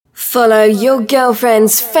Follow your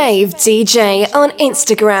girlfriend's fave DJ on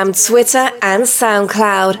Instagram, Twitter, and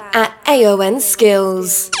SoundCloud at AON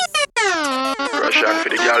Skills. Russian for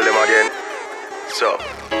the girl them again. So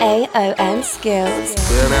AON Skills.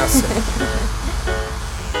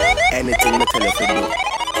 Anything me tell you to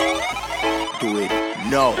do it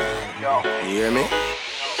now. You hear me?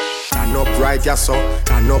 Turn up right, ya so.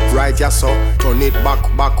 Turn up right, ya so. Turn it back.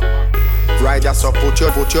 Right, ya so. Put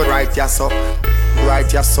your right, ya so.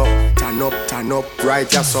 Right, ya so. Turn up,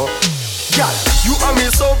 right, ya so. Girl, you and me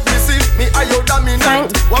so busy. Me and you dominant.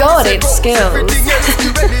 Thank God it's Skills. Everything else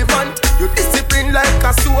irrelevant. You discipline like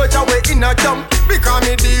a soldier way in a camp. Because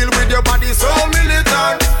me deal with your body so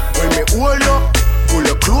militant. When me hold you, pull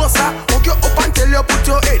you closer. Hook you up until you put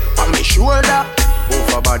your head on me shoulder.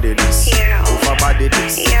 Over body this, over body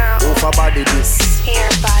this, over body this. Here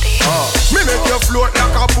body. Me make you float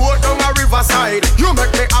like a boat down a riverside. You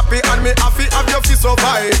make me happy and me happy have your fist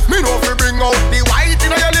survive. Me know if you bring out the white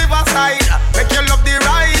in your liver side. Make you love the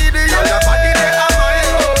ride. Your body they are mine.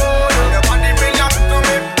 Your body belong to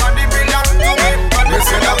me. Body belong to me. Me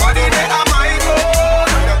say your body they are mine.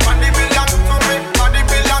 Your body belong to me. Body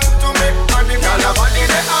belong to me. Body your body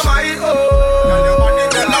they are mine. Your body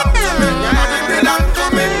belong to me. Body belong to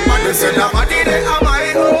me. Me say your body they are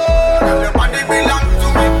mine. Your body belong to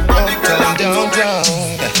me. Body belong to me.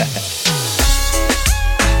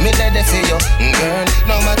 Me ready for you, girl.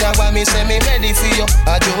 No matter what me say, me ready for you.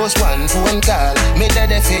 I just one phone call. Me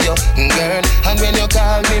ready for you, girl. And when you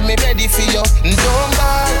call me, me ready for you. Don't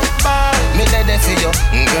ball. Me ready for you,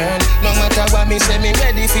 girl. No matter what me say, me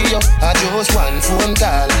ready for you. I just one phone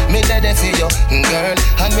call. Me ready for you, girl.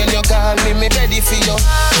 And when you call me, me ready for you.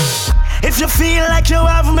 If you feel like you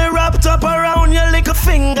have me wrapped up around your little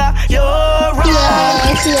finger, you're wrong.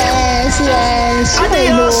 Yes.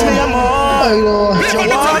 Adios, mi amor. I know. If you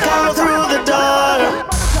walk out through the door,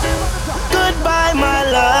 goodbye, my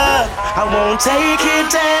love. I won't take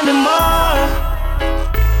it anymore.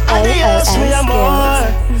 Adios, mi amor.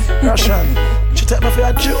 Russian, she take me for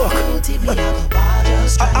a joke.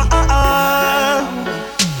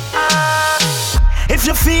 If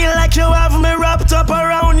you feel like you have me wrapped up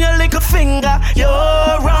around your little finger,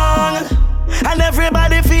 you're wrong. And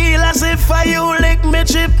everybody feel as if you lick me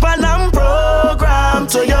chip and I'm programmed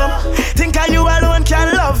to you. Think you alone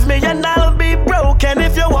can love me and I'll be broken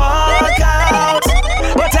if you walk out.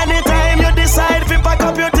 But anytime you decide to pack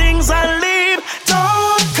up your things and leave,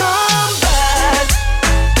 don't come back.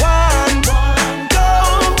 One go,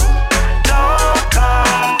 don't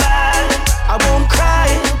come back. I won't cry,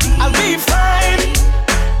 I'll be fine.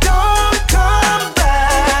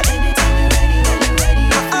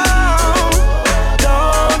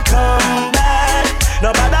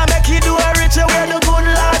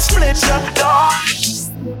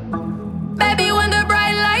 Baby, when the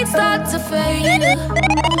bright lights start to fade,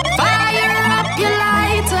 fire up your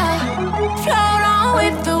lighter, float on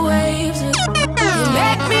with the waves. You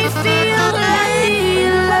make me feel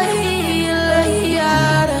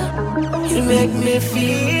you make me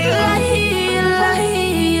feel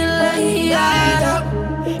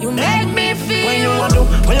you make me feel.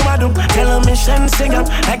 When you want to tell a mission singer,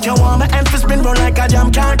 like you want my emphasis spin round like a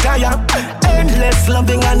jam can't tire. Endless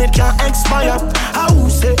loving and it can't expire. I will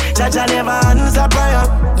say, Jaja never answer prayer.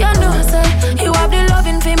 You know, say, you have the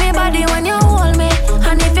loving for me body when you hold me.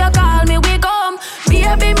 And if you call me, we come.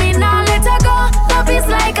 Baby, me now let her go. Love is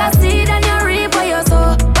like a seed and you reap what you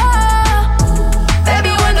sow.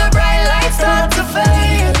 Baby, when the bright lights start to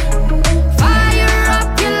fade, fire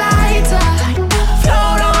up your lighter,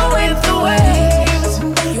 float on with the waves.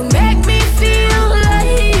 You make me feel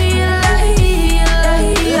lighter.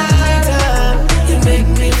 You make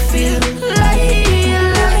me feel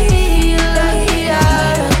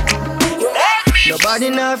Nobody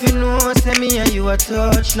nothing know, say me and you a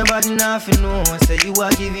touch. Nobody nothing know, say you a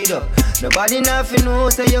give it up. Nobody nothing know,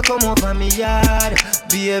 say you come over me yard.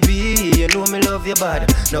 Baby, you know me love you bad.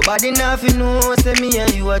 Nobody nothing know, say me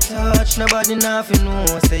and you a touch. Nobody nothing know,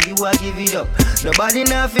 say you a give it up. Nobody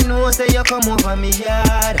nothing know, say you come over me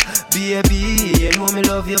yard. Baby, you know me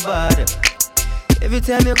love you bad. Every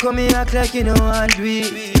time you come, you act like you know want to do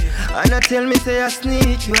it. And I tell me say you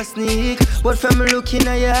a sneak. But from me looking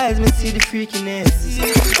at your eyes, me see the freakiness.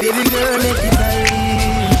 Baby girl, make it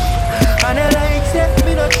right. And I like say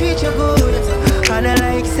me no treat you good. And I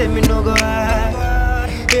like say me no go hard.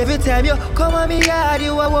 Every time you come on me yard,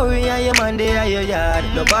 you a worry and your man dey at your yard.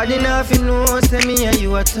 Nobody nothing know, say me and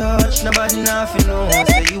you a touch. Nobody nothing know,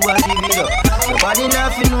 say you a give it up. Nobody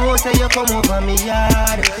nothing know, say you come over me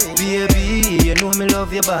yard. Baby, you know me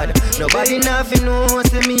love you bad. Nobody nothing know,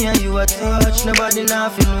 say me and you a touch. Nobody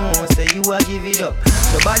nothing know, say you a give it up.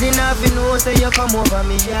 Nobody nothing know, say you come over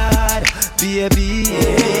me yard. Baby,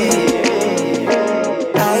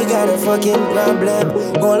 I got a fucking problem.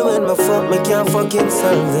 All when my fuck, me can't fucking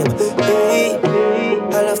solve them. Hey,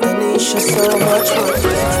 I love Tanisha so much, but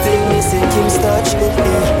still missing Kim's touch.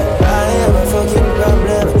 Hey, I have a fucking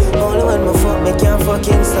problem. All when my fuck, me can't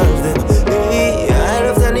fucking solve them. Hey, I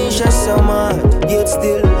love Tanisha so much, yet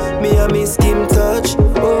still me I miss Kim touch.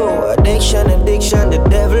 Oh, addiction, the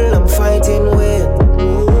devil I'm fighting with.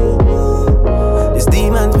 This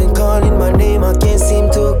demon's been calling my name, I can't seem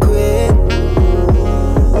to quit.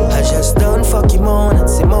 I just done fuck Simone, and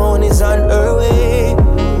Simone is on her way.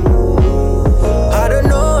 I don't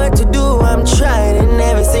know what to do, I'm trying in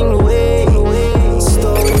every single way.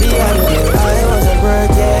 Story behind it, I was at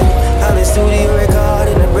work, yeah. I'm in studio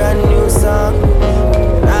recording a brand new song.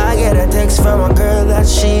 And I get a text from a girl that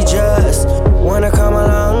she just wanna come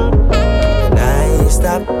along. And I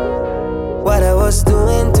stopped what I was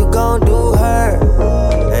doing to go do her.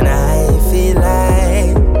 And I feel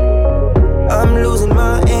like I'm losing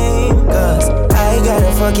my aim, cause I got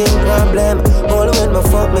a fucking problem. Only when my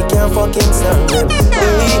fuck me can't fucking solve them.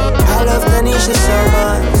 Hey, I love Tanisha so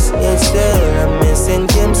much, yet still I'm missing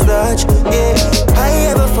Kim's touch. Yeah, I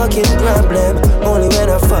have a fucking problem. Only when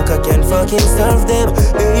I fuck I can fucking solve them.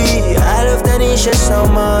 Hey, I love Tanisha so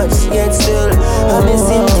much, yet still I'm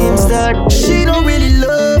missing Kim's touch. She don't really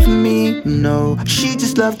love me, no. She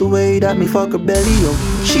just love the way that me fuck her belly, yo.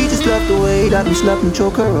 She just love the way that me slap and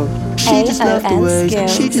choke her up. She just love the ways,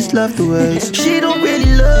 she just love the ways. She don't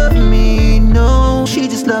really love me, no. She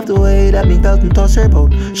just love the way that me belt and toss her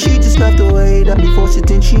boat. She just love the way that me force it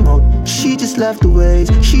in she mode. She just love the ways,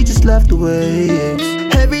 she just love the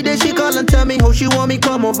ways. Every day she call and tell me how she want me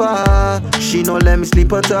come over. She no let me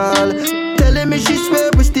sleep at all. Telling me she swear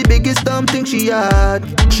it's the biggest dumb thing she had.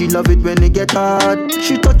 She love it when it get hard.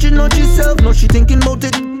 She touching on herself, now she thinking about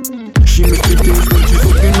it. She make me things when she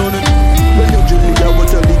fucking on it. Well, usually I would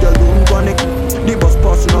tell the girl don't panic. The bus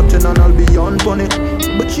passing out and I'll be on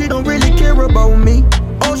it. But she don't really care about me.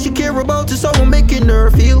 All she care about is how I'm making her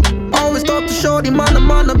feel. Always thought to show the man I'm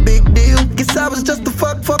on a big deal. Guess I was just a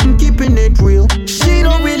fucking keeping it real. She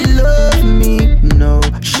don't really love me, no.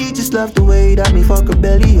 She just love the way that me fuck her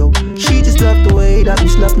belly, yo. She just love the way that me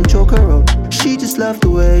slap and choke her up. She just love the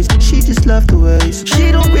ways, she just love the ways.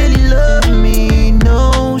 She don't really love me,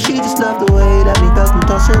 no. She just love the way that me belt and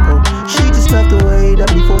toss her boat. She just love the way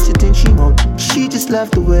that me force it in she mode. She just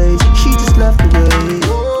love the ways, she just love the ways.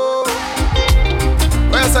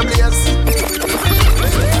 Where's the place?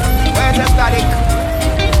 Where's the static?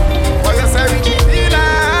 Where you say Richie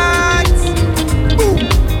Felix? Boom,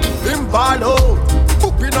 him ball out.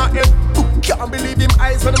 Boop in a head. Can't believe him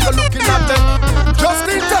eyes when I'm looking at them. Just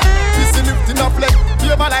in time, this is lifting up leg.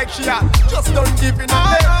 Favor like she had, just don't give in a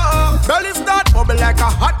leg. Belly start bubble like a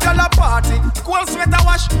hot gala party. Cold sweater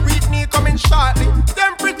wash, weak knee coming shortly.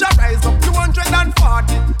 Temperature rise up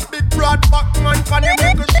 240. Big broad back man for the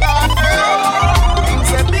make a shot.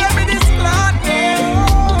 Say baby this clot me.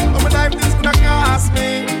 Oh my life this gonna cost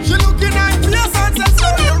me. She looking at me and says so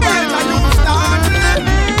you right and you start me.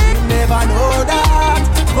 Never know that.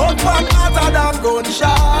 Fuck one hotter than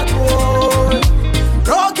gunshot, boy.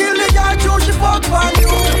 Don't kill the girl too, she fuck on you.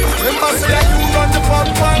 Remember say you run the fuck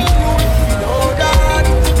on you. Know that.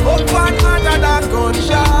 Fuck one hotter than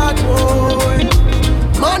gunshot, boy.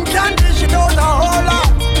 Man can dish it out a whole lot,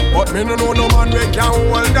 but me no know no man we can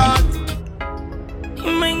hold that.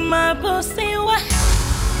 You make my pussy wet.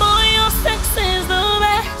 Boy, your sex is the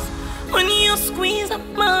best. When you squeeze up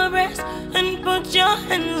my breast and put your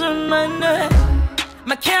hands on my neck.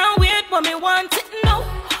 I can't wait when me want it now.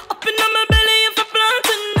 Up in my belly if I plan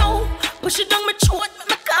to know. Push it down my throat, make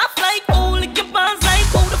my cough like oh. Lick your bars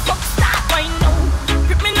like oh the fuck stop right now.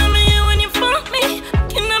 Grip me on my ear when you fuck me.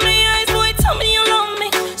 Looking at my eyes, boy, tell me you love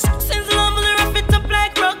me. Since love will wrap it up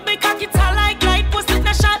like rugby. Cock it all like light, push it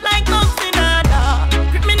a shot like boxing.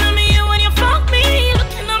 Grip me on my ear when you fuck me.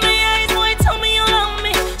 Looking at my eyes, boy, tell me you love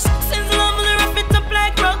me. Since love will wrap it up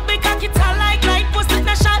like rugby. Cock it all like light, push it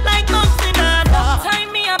a shot like boxing.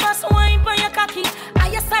 Time me a bust wine for your cocky. I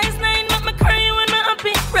your size 9, make me cry when me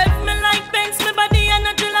happy. Rev me like Benz, me body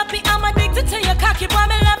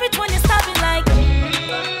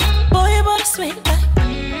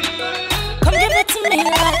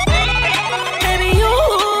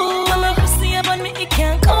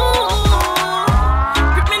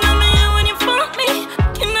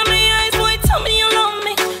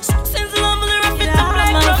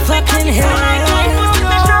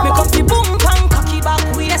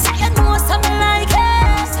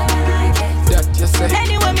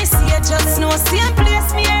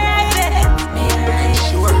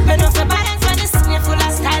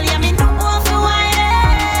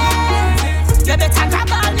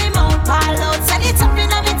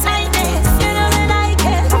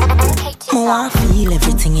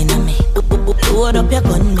Load up your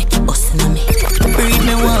gun, make it bustin' on me. Breathe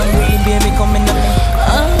me one, breathe, baby, come in on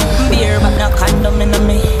me. Beer, but not condom in on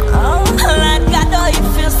me. Lord God, oh, you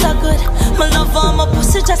feel so good. My love for my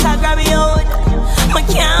pussy, just I grab your hood. I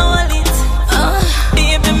can't hold it.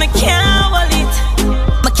 Baby, me can't hold it.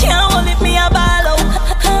 Me can't hold it, me a ball out.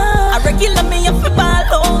 I regular me up a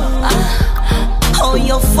ball out. Oh,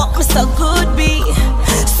 you fuck me so good, B.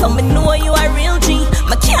 So me know you a real G.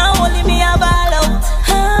 Me can't hold it, me a ball out.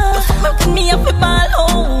 You fuck me up a ball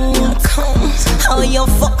out. Oh, you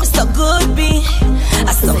fuck me so good, B.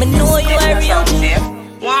 So me know you a real G.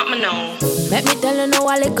 Want me know? Let me tell you now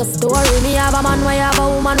a little story. Me have a man, why have a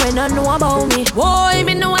woman when don't know about me. Boy,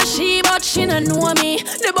 me know a she, but she don't know me.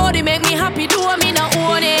 The body make me happy, do me not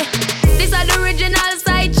own it. This is the original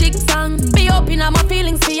side chick song. Me open up my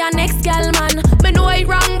feelings for your next girl, man. Me know it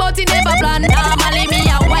wrong, but it never plan. Normally me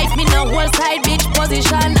a wife, me no whole side bitch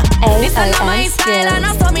position. This is not my style and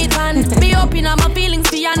I saw me tan. Me open up my feelings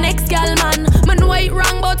for your next girl, man. Me know it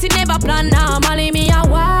wrong, but it never plan. Normally me a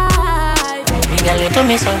wife. Girl, you do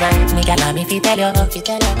me so right, me girl, I'm if you tell you,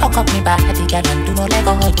 hook up me body, girl, and do no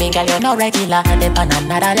Lego. Me girl, you no regular, dip on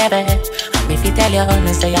another level. I'm if you tell you,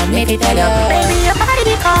 me say I'm if you tell you. Baby, your body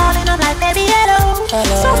be calling, I'm like, baby, hello.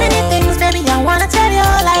 So many things, baby, I wanna tell you.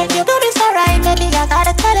 Like, you do me so right, baby, I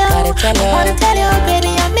gotta tell you. I wanna tell you,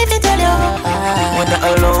 baby, I'm if you tell you. With the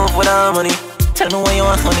love, with the money. Tell me what you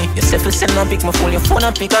want, honey. You say for send a pic, my phone, your phone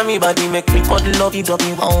a pic on me body. Make me cuddle love you,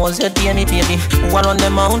 me. How was your DNA, baby? One on the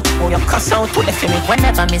mount, oh, you cuss out to the me.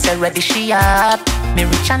 Whenever me say ready, she up. Me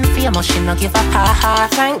rich and famous, she no give a ha.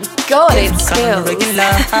 Thank God it's skills. Regular,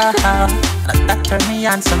 that turn me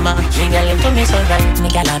on so much. Me girl, you do me so right. Me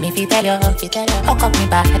girl, I'm if you tell you. Hook up me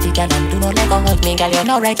body, girl, and do no Lego. Me girl, you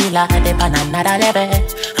no regular, dip on another level.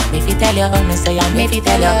 I'm if you tell you, me say I'm if you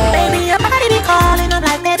tell you. Baby, your body be calling, I'm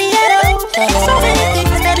like, baby, hello. So many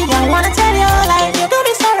things, baby, I wanna tell you. Like, you do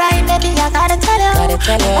me so right, baby, I gotta tell you.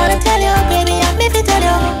 I wanna tell you, baby, I'm if you tell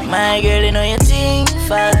you. My girl, you know you think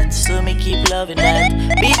fat, so me keep loving that.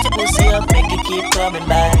 Beat your pussy up, make it keep coming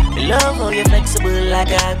back. Love how you flexible like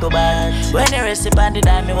a acrobat. When you rest upon the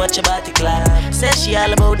dime, me watch your body clap. Say she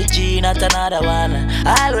all about the G, not another one.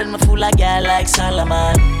 All when me fool a girl like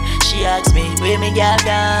Solomon. She asks me, where me girl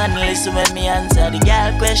gone? Listen when me answer the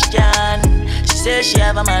girl question. She says she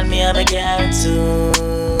have a man, me have a girl too.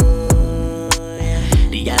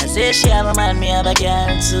 The girl says she have a man, me have a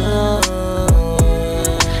girl too.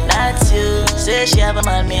 Not you. Say she have a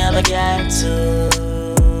man, me have a girl too.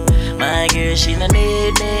 My girl, she no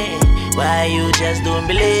need me. Why you just don't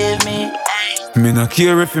believe me? Me not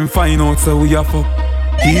care if him find out so we a fuck.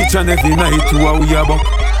 Each and every night to how we a buck.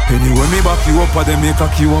 Anyway me back you up or them make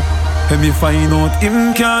cock you up. And me find out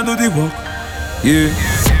him can't do the work. Yeah.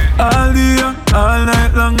 All day, all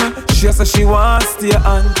night long. She say she want stay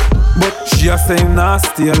on, but she say him not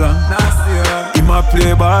stay long. Him a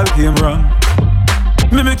play ball game wrong.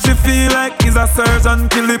 Me make she feel like he's a surgeon.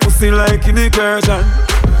 Kill the pussy like in incursion.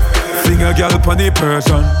 Fling a girl pon the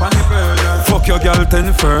Persian. Fuck your girl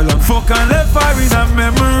 10 furlong. Fuck and left her in a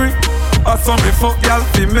memory. Or some me fuck girl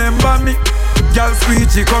remember me. Girl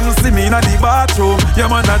sweet, she come see me in the bathroom. Yeah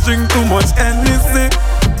man, I drink too much Hennessy.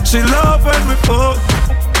 She love when we fuck.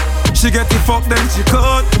 She get the fuck then she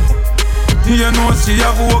cut. You know she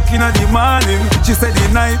have work in the morning. She said the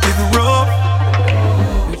night is rough.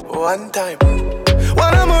 One time.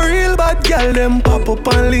 When I'm a real bad girl, them pop up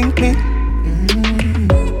and link me.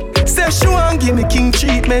 Say she want give me king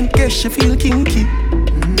treatment, guess she feel kinky.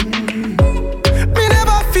 Me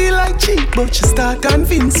never feel like cheap, but she start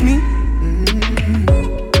convince me.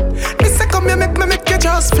 Me say come here, make you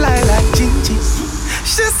just fly like Gingy.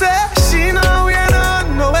 She say she know we ain't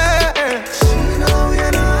on nowhere. She know we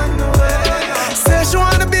ain't on nowhere. Say she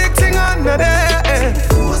want a big thing under there.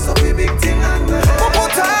 What's up a big thing under there?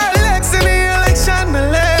 Put her legs in the election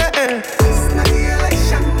delay. It's not the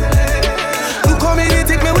election delay. You come in and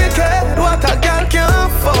take me wicked, what a girl can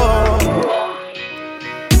afford.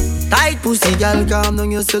 Tight pussy girl, calm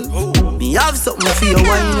down yourself. Me have something for you,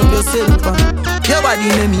 wind up yourself. Your body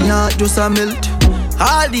make me heart just a melt.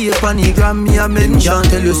 All the panigram me a mention.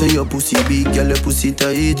 Tell you say your pussy big, girl, your pussy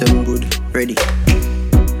tight and good. Ready?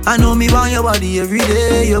 I know me want your body every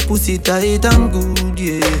day. Your pussy tight and good,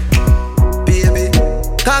 yeah. Baby,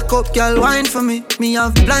 cock up, girl, wine for me. Me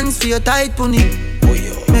have plans for your tight pony.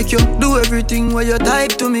 Make you do everything where you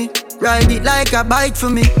type to me. Ride it like a bike for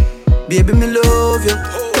me. Baby, me love you,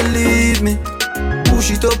 believe me.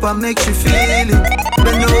 Push it up and make you feel it.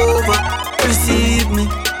 Bend over, receive me.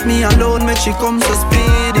 Me alone make she come so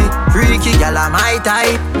speedy. Freaky gal I'm my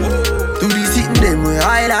type. Do the sitting them way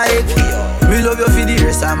I like. Me love you for the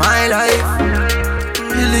rest of my life.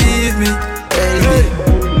 Believe me, Hey.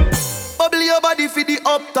 Bubble your body for the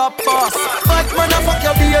up top boss. Fat man a fuck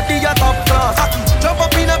your baby a top class. Jump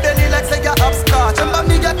up in a belly like say you upstart. Remember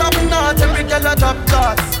me get up in notch and me girl a drop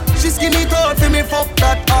class. She skinny tall for me fuck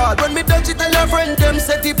that hard. When me touch it tell her friend them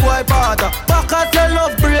set the boy bad. Back at your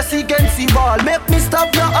love brace against the ball. Make me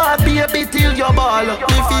stop your heart baby till your ball.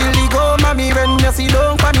 Me feel the go mommy when you see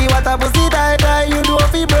down for me. What a pussy die you do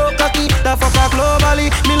fi broke cocky. That fuck her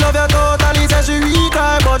globally. Me love you totally. Say she weak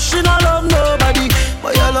but she no love nobody.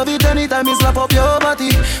 But you love it anytime me slap up your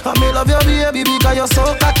body. And me love your baby because you're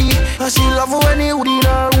so cocky. And she love when you in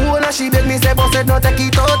her hole. And she beg me say boss said no take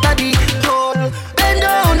it out of the hole. Bend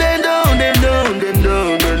down, bend down, bend down, bend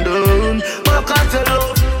down, bend down. Back at your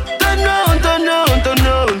love. Turn round, turn round, turn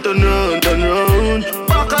round, turn round, turn round.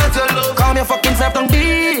 Back at your love. Calm your fucking self down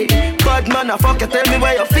deep. Bad man, I fuck you, tell me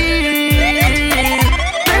where you feel.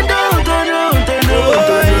 Bend down, turn round, turn round,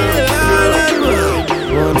 turn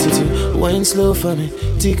round. Want you to wine slow for me,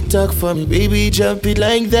 tick tock for me, baby jump it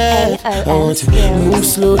like that. I want you to move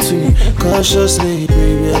slow to me, cautiously,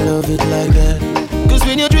 baby I love it like that. Cause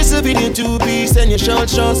when you dress up in your two-piece and your short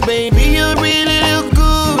shorts, baby, you really look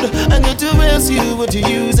good. I got to ask you what you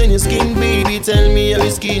use on your skin, baby. Tell me how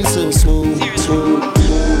your skin so smooth.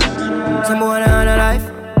 Some boy on a life,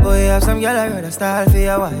 boy you have some girl I rather style for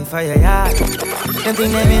your wife or your yard. Them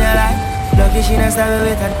think them in a life, lucky she not style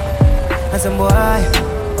with her. And some boy,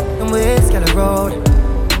 them ways girl around.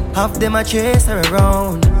 Half them a chase her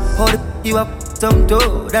around. Hold you up some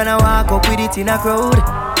toe, then I walk up with it in a crowd.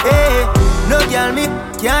 Hey, no girl me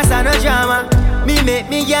can't stand no drama. Me make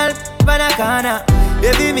me girl pan a corner.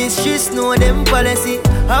 Baby miss she know them policy.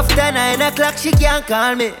 After 9 o'clock she can't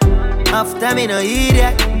call me. After me no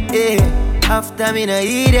idiot, yeah. After me no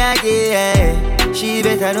idiot, yeah. She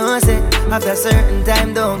better know say after certain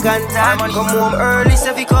time don't contact. Man come home early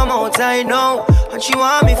so fi come outside now. And she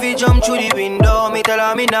want me fi jump through the window. Me tell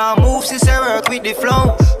her me now move, she say work with the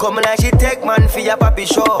flow. Come like she take man for your papi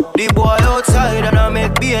show. The boy outside and I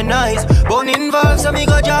make be nice. Bone involved so me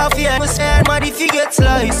go jaw fi and say man if you get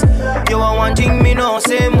sliced. You want one thing me know,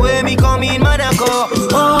 same way me come in man I go.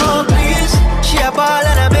 Oh please, she a ball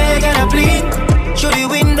and a beg and a plead. Through the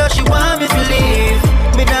window she want me to leave.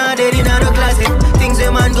 Me now dead in the closet. Things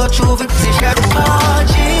a man go through for position. Oh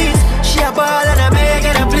jeez, she a ball and a beg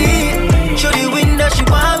and a plead. Through the window she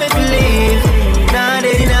want me to leave. Now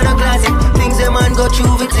dead in the closet. Things a man go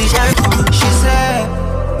through for position. She said,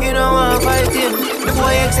 you don't want fighting. The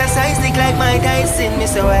boy exercise think like Mike Tyson. Me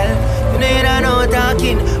say well, you need no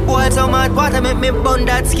talking. Boy so mad water make me burn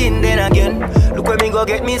that skin. Then again, look where me go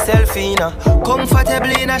get myself in.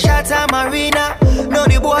 Comfortably in a shot marina. Now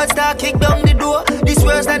the boys start kick down the door. This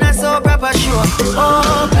worse than a so proper show.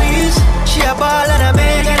 Oh please, she a ball and a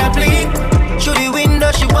beg and a plead. Through the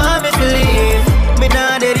window she want me to leave. Me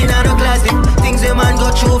now dead in no closet. Things a man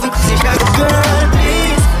go through for position. Girl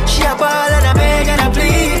please, she a ball and a beg and a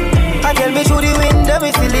plead. I tell me through the window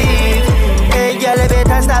me to leave. Hey girl you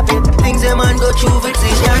better stop it. Things a man go through for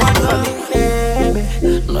position. Baby,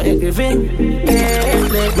 no you giving. Hey,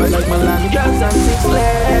 but like my land girls and 6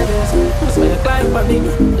 ladies. That's why you climb on me,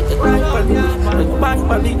 you climb on me, you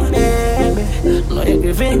climb on me. Baby, no you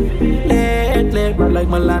giving. Hey, but like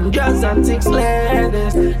my land girls and 6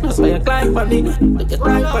 ladies. That's why you climb on me, you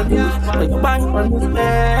climb on me, you bang on me.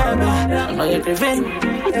 Baby, no you giving.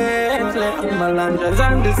 Hey, my land girls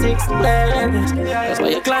and the 6 ladies. That's why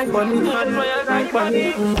you climb on me, that's why you climb on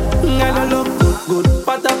me. Girl, you look good,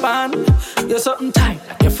 pot up on. You're something tight,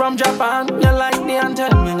 like you're from Japan. You like the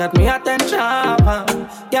anthem, you got me attention.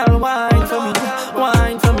 Girl,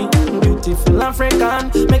 wine for me, beautiful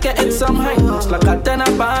African. Make your head some high notes like a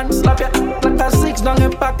tenor band. Slap you like a 6 down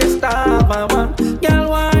in Pakistan. Girl,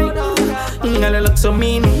 wine. Girl, you look so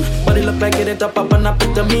mean, but it look like it top up and up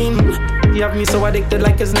with the mean. You have me so addicted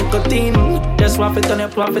like it's nicotine. Just swap it on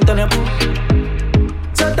your, swap it on your.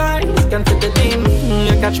 So tight, can't fit the team.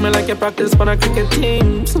 You catch me like you practice for a cricket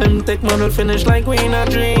team. Slim thick man will finish like we in a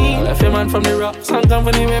dream. Left your man from the rocks and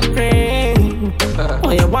company with cream.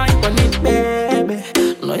 Oh, you wine on it, baby.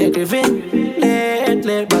 No, you're giving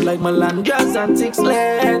lately. But like my land girls and 6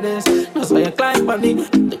 ladies. That's why you climb on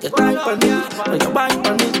it, take your time on it. No, you wine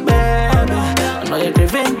on it, baby. I know you're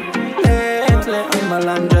giving lately. I'm my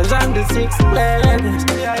land girls and the 6 ladies.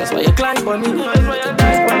 That's why you climb on it, that's why you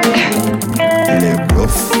climb on it. It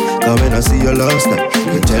rough, cause when I see you last night,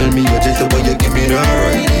 you tell me you're just but you give me the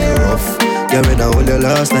right. Yeah, rough, yeah, when I hold you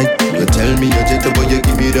last night, you tell me you're just but you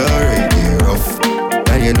give me the right. Yeah, rough,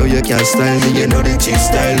 and you know you can't style me, you know the chick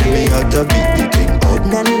style me, how to beat the thing up.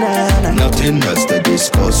 Nothing else to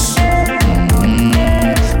discuss.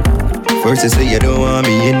 First you say you don't want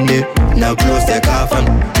me in there, now close the coffin,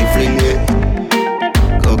 you fling it.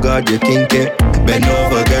 God, you kinky. Bend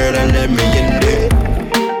over, girl, and let me in there.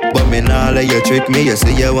 But me nah let you trick me. You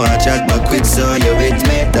say you want chat, but quit, so you with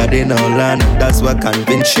me. That in all land, that's what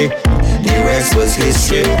convinced you. The rest was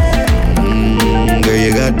history. Girl,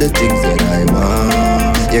 you got the things that I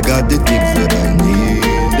want. You got the things that I need.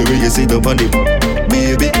 The way you sit up on it,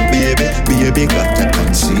 baby, got to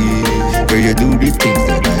conceive. Girl, you do the things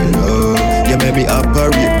that I love. You make me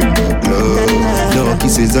operate with no glove. No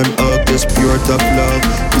kisses and hugs, just pure tough love.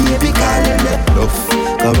 Baby, call it enough.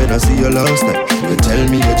 Cause when I see you last night, you tell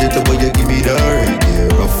me you're jet boy, you give me the right, yeah,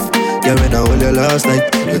 rough. Yeah, when I hold you last night,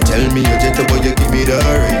 you tell me you're jet boy, you give me the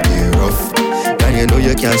right, yeah, rough. And you know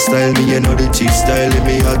you can't style me, you know the cheap style in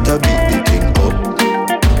me, had to beat the thing up.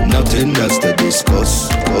 Nothing else to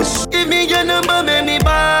discuss. Give me your number, make me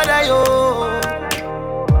bother you.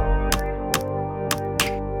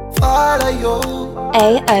 Follow you.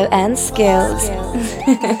 AON Skills.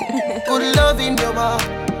 Good love in your mouth.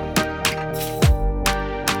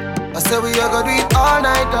 I say we are gonna do it all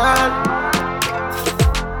night, girl.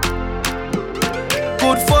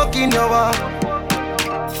 Good fuck in your mouth.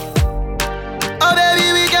 Oh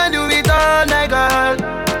baby, we can do it all night, girl.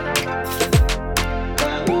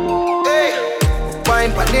 Hey,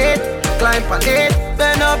 wine pan it, climb pan it,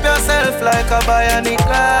 bend up yourself like a bionic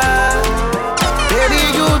class. Baby,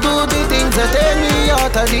 you do the things that take me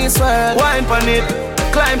out of this world. Wine pan it,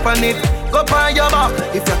 climb pan it, go on your back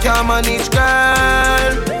if you can't manage,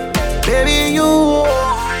 girl. Baby, you.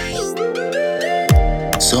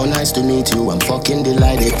 So nice to meet you, I'm fucking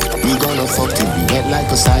delighted. We gonna fuck till we wet like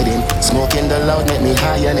Poseidon. Smoking the loud make me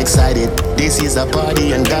high and excited. This is a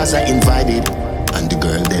party and Gaza invited. And the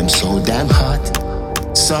girl them so damn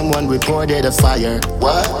hot. Someone reported a fire.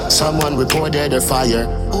 What? Someone reported a fire.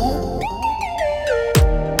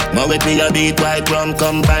 More with me a beat, white rum,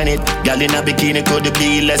 combine it. Girl in a bikini could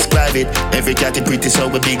be less private. Every cat is pretty, so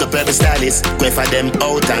we big up every stylist. Go for them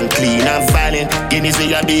out and clean and violent. Guineas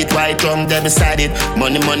with a beat, white rum, they beside it.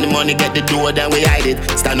 Money, get the door, then we hide it.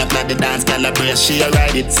 Stand up at the dance, girl a brace, she a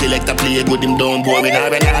ride it. Select a play good, him don't bore with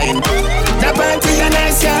her and lying. The party a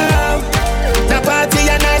nice, yo. The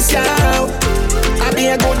party a nice, yo. I be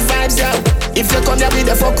a good vibes, yo. If you come here with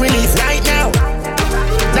the fuck relief right now.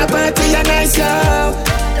 The party a nice, yo.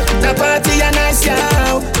 The party a nice, yo.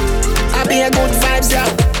 I be a good vibes, yo.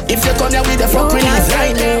 If you come here with the fuck release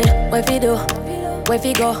right now. Where fi do, where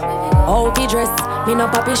fi go, how fi dress, me no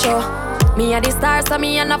papi show. Me a the star, so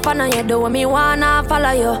me a no fan of you. Do what me wanna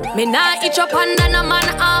follow you. Me nah itch up under no man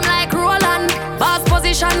arm like Roland. Boss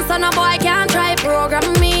position, so no boy can't try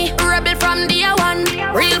program me. Rebel from day one.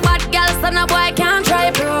 Real bad girl, so no boy can't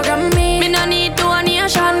try program me. Me no need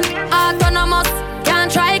donation. Autonomous,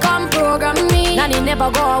 can't try come program me. Nanny never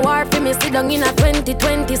go a war for me. Sit down in a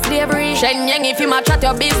 2020 slavery. Shenyang if you match at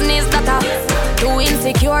your business data. Too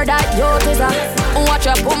insecure that you is a. Watch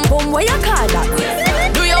your pum pum, where you call that?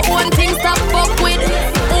 Do your own thing, stop fuck with.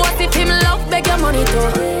 What if him love beg your money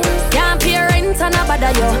too? Can't pay rent and a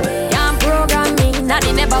bother you. Can't program me.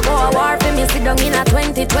 Nanny never go a war for me. Sit down in a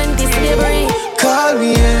 2020 slavery. Call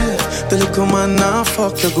me, yeah. The little man now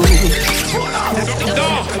fuck your good.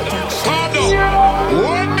 No, calm down.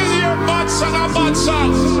 What is your bad song, a bad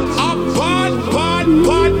song? A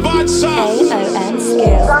bad song. AON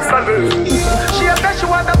Skills. She said she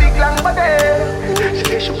want a big long body. She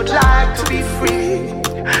said she would like to be free.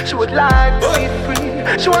 She would like to be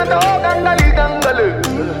free. She want a whole gangali.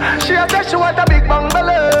 She said she want a big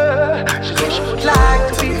bungalow. She said she would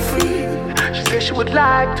like to be free. She said she would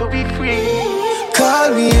like to be free.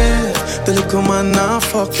 Call me, yeah. The little man now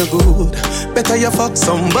fuck you good. Better you fuck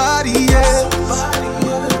somebody, yeah.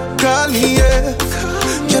 Call me, yeah.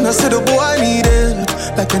 Can I say the boy need it?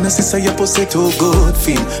 Like when I say your pussy too good,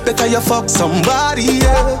 feel. Better you fuck somebody,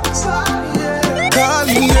 yeah. Call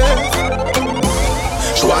me, yeah.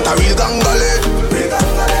 She want a real gangali.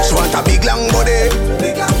 She want a big long body.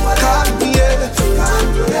 Call me, yeah.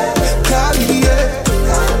 Call me, yeah.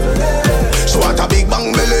 She want a big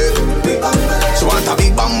bang belly. She want a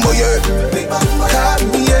big bamboo, yeah. Call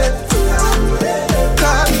me, yeah.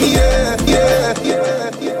 Call me, yeah.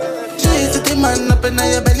 Chase the man up in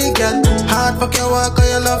your belly, girl. Hard fuck your walk or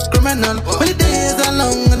your love's criminal. When the days are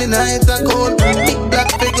long and the nights are cold. Big black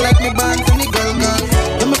pig like me bands and the girl gun.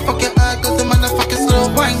 Let me fuck your eye cause the man a fuck your slow.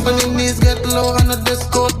 Wine but the knees get low on the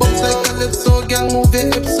disco. Bounce like a lips so girl move your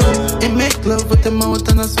hips so. He make love with the mouth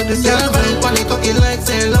and I saw the girl vibe on the cocky like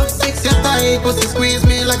say love six your tight. Pussy squeeze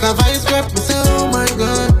me like a vice grip. Me say oh my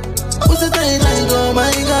god. Pussy tight like oh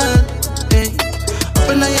my god. Hey. Up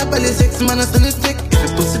in your belly 6 man I still it thick. If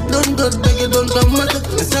you pussy done good beg you don't come with it.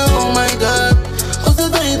 Me say oh my god. Pussy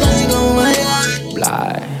tight like oh my god.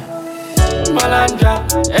 Bly Malandra,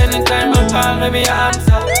 girl, maybe your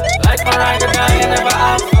answer. Like my rider, girl, you never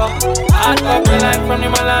ask for. Hard up me like from the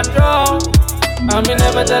Malandro. And me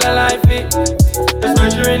never tell a lie fit. That's why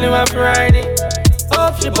she really want to ride it.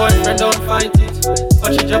 Hope she boyfriend don't fight it,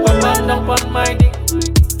 but she drop a band up on my dick.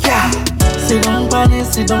 Yeah. Sit down pan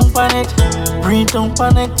it. Breathe, don't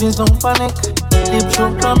panic, please don't panic. Deep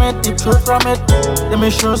throat from it. Let me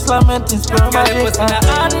show slam it, it's pure magic. Your pussy not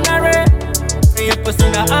ordinary. Your pussy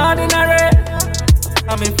not ordinary.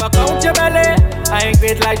 I mean fuck out your belly. I ain't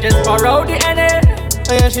great like just borrow the NA.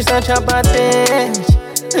 Oh yeah, she's such a bad bitch.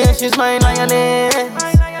 Oh yeah, she's my lioness.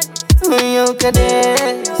 Oh you look at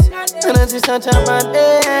this. And then she's such a bad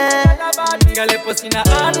bitch. Girl, your pussy not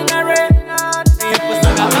ordinary. Your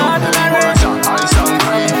pussy not ordinary.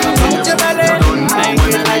 Out your belly. I ain't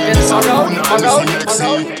great like just borrow. Love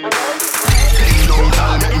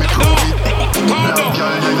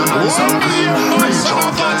girl, yeah, you nice and clean. Reach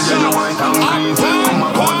out, girl, yeah, you white and clean. Come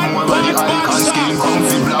upon more with the icon skin.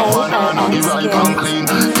 Comfy black banana, the ripe and clean.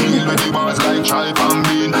 Deal with the bars like tripe and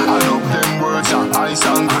bean. I love them words, yeah, ice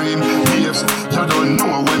and cream. Babes, you don't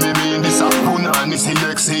know when me mean. This a punani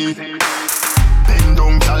sexy. Bend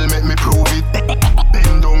down, girl, make me prove it.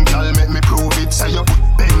 Bend down, girl, make me prove it. Say you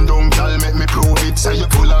bend down, girl, make me prove it. Say you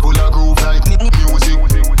pull a groove like music.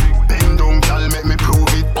 Bend down, girl, make me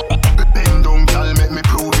prove it. Bend down, girl, make me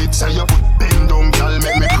prove it. Say you bend down, girl,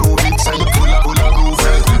 make me prove it. Say you pull a groove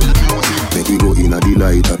like music. Make we go in a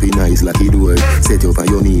delight, happy nice like it door. Set you on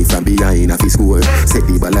your knee from behind a fi score. Set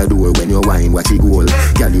the ball a door when you wine, watch it goal.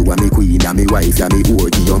 Girl, you are me queen, and me wife, and me whore.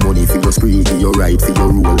 Give your money for your spree, give your right for your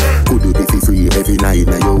rule. Could do be for free every night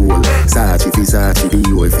na your hole. Sachi fi Sachi,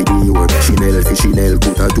 Dior fi Dior. Chanel fi Chanel,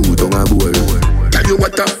 put a two tongue a bowl. Tell you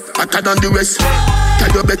what, hotter than the rest.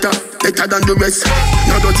 Tell you better than the rest.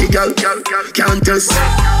 No dirty girl, can't test.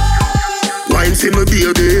 Wine for me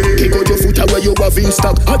baby. Kick out your foot away you have in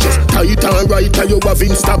stock. I just tight and right till you have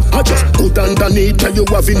in stock. I just put underneath till you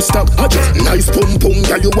have in stock. I just nice pum pum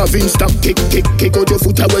till you have in stock. Kick out your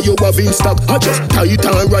foot away you have in stock. I just tight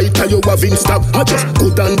and right till you have in stock. I just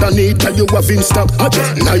put underneath till you have in stock. I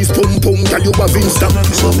just nice pum pum till you have in stock.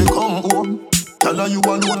 So me come home, tell her you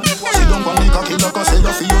alone. Sit down on the cocky like I say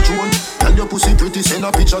you feel your throne. Tell your pussy pretty, send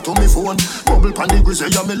a picture to me phone. Bubble pan the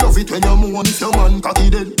grizzly, yeah me love it when you moan. If your man cocky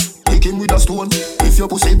dead, kick him with a stone. If your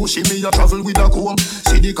pussy bushy, me a travel with a comb.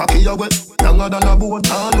 See the cocky a wet, longer than a bone.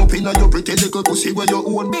 Turn up inna your pretty little pussy where you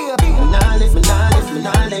own. Me nah live.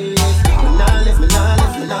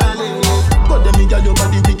 But them me got your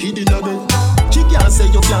body wicked inna bed. She can't say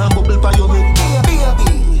you can't bubble pa your head.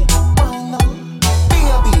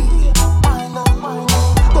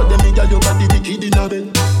 But them me got your body wicked inna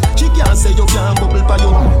bed. She can't say you can't bubble pa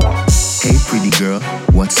your head. Hey pretty girl,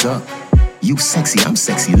 what's up? You sexy, I'm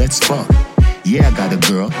sexy, let's fuck. Yeah, I got a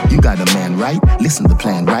girl, you got a man, right? Listen to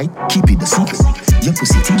plan, right? Keep it a secret. Your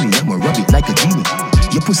pussy teeny, I'ma rub it like a genie.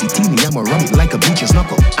 Your pussy teeny, I'ma rub it like a bleacher's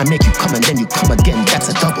knuckle. I make you come and then you come again, that's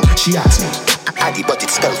a double. She asked me, Addy, but it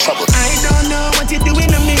spelled trouble. I don't know what you're doing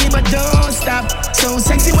to me, but don't stop. So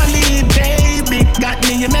sexually, baby, got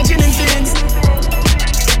me imagining things.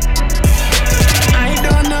 I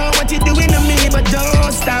don't know what you're doing to me, but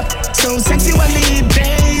don't stop. So sexually,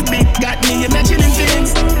 baby, got me imagining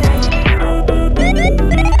things.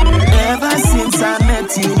 Ever since I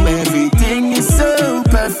met you, everything is so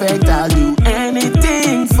perfect. I'll do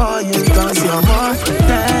anything for you, cause you're more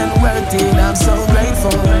than worth it. I'm so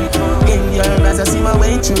grateful. In your eyes I see my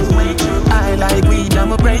way through. I like weed,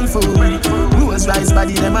 I'm a brain food. Rose rice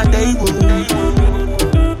body, them a day wood.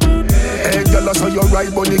 Hey, girl, I saw you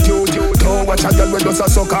right, bunny cute. Don't watch a girl when does a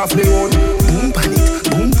suck off me own. Boom pan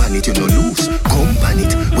it, you no lose. Come pan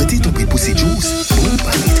it, wet it up with pussy juice. Boom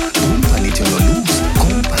pan it, you no lose.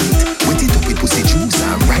 Come pan it, wet it up with pussy juice.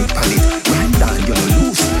 And right pan it, right down, you no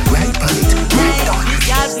lose. Right pan it, right down. This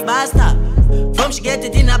girl's the bastard. From she get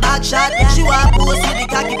it in a back shot. She want post with the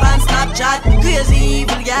cocky pan Snapchat. Crazy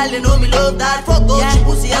evil girl, you know me love that. Fuck out she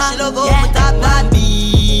pussy and she love how me top that.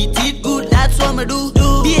 Beat it good, that's what me do.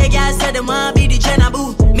 Be a girl say them want be the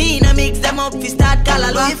Jenaboo. Me na mix them up fi start call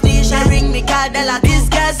a Louis V. She bring me Cadillac. This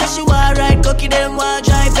girl say she want ride cocky, them want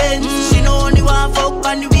drive Benz. She know only want fuck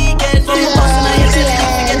on the weekend. From the bus now you tell me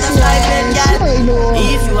to get a stipend, girl.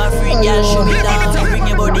 If you are free, girl, show me down. Bring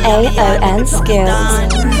your body AON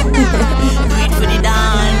Skills. For the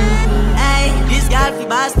dawn. Hey, this girl fi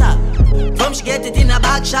basta. From she get it in a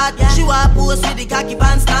back shot. She want post with the cocky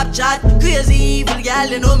pan Snapchat. Crazy evil girl,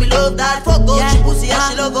 you know me love that. Fuck out she pussy and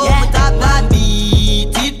she love how me top that.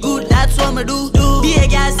 Beat it good, that's what me do. Be a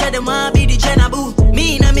girl say them want be the Jenaboo.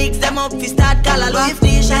 Me na mix them up fi start call a Louis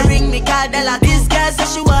V. She bring me Cadillac. This girl say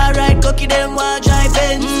she want ride cocky, them want drive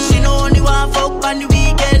Benz. She know only want fuck on the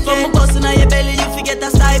weekend. From me bustin' on your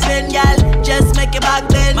then, gal, just make it back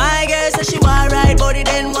then. My girl says she want ride, body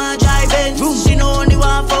then want drive in. She know only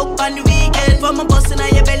want fuck on the weekend. For my bustin'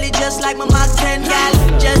 on your belly just like my Mac 10,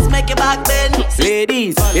 gal, just make it back then.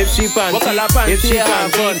 Ladies, if she panty, if she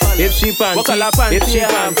have fun, if she panty, if she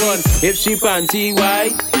have fun, if she panty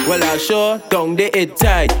white, well I sure down the it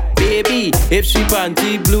tight. Baby, if she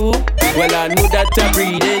panty blue, well I know that I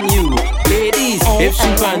breathe in you. Ladies, if she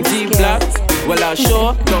panty black, well I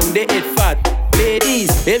sure down the it fat.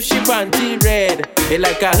 Ladies, if she panty red, it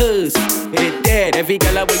like a hearse, it dead. Every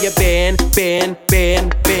girl where you bend.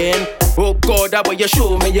 Oh God, that way you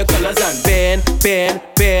show me your colors and bend.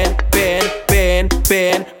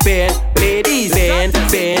 Ladies, bend.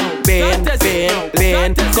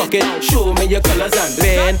 Cock it, show me your colors and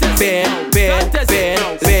bend.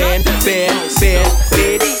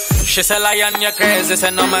 Ladies. She say lion, you crazy,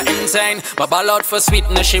 say no, me insane. But ball out for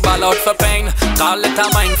sweetness, she ball out for pain. Call it a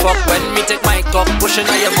mind fuck when me take my cup. Pushing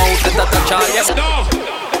on your mouth, let that touch all your... No,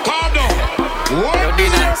 calm down. What? You're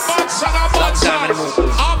nice. Long time in the move.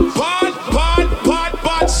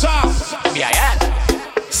 Bad song. Yeah.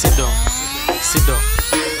 Sit down.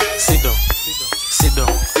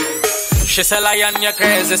 She say lion, you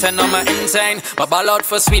crazy, say no, me insane. But ball out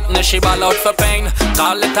for sweetness, she ball out for pain.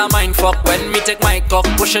 Call it a mind fuck when me take my cup.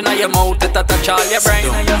 Pushing on your mouth, let that touch all your brain.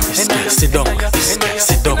 Sit down.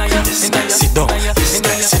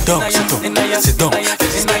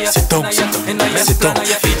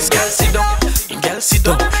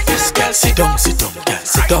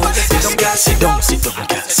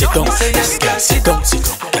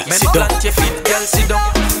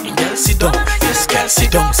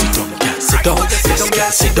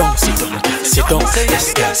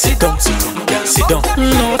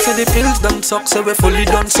 No, say the pills done suck, so we fully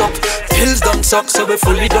done suck. Pills done suck, so we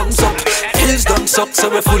fully done suck. Pills done suck, so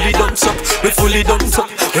we fully done suck. We fully done suck.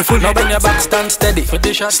 We fully. Now bring your back, stand steady. For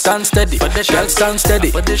the shot, stand steady. For the shot, stand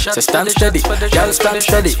steady. For the shot, stand steady. Girl, stand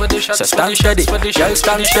steady. For the shot, stand steady. Girl,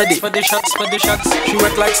 stand steady. For the shots. She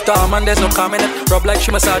work like Storm and there's no calm in it. Rub like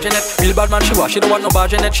she massaging it. Real bad man, she wash. She don't want no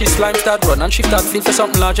barge in it. She slime start run and she start feel for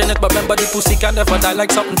something large in it. But remember the pussy can never die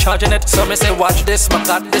like something charging it. So me say watch this, my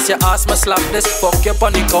got this. Your ass me slap this. Fuck you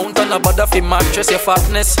on the counter, no bother fi mattress. Your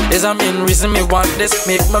fatness is a main reason me want this.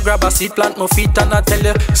 Make me grab a seat, plant my feet and I tell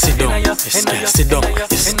you sit down, sit down, sit down,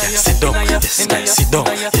 sit down, sit down, sit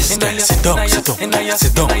down, sit down, sit down,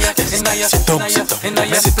 sit down, girl sit down, girl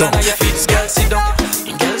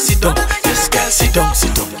sit down, yes girl sit down, sit down, sit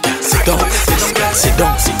down, sit down, sit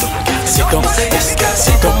down, sit down, yes girl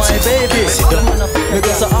sit down, my baby, sit down,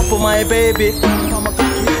 because I up on my baby,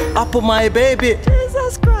 up on my baby.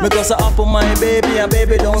 Because I up on my baby and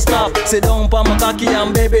baby don't stop. Sit down pa my cocky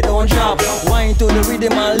and baby don't drop. Wine to the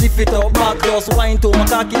rhythm and lift it up back. Just wine to my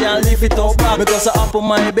cocky and lift it up back. Because I up on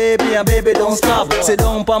my baby and baby don't stop. Sit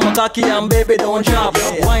down pa my cocky and baby don't drop.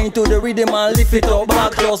 Wine to the rhythm and lift it up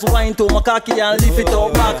back. Just wine to my cocky and lift it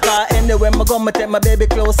up back. Cause anywhere I go, me take my baby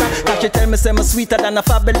closer. Cause she tell me say me sweeter than a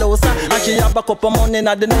fabulosa. And she a back up her money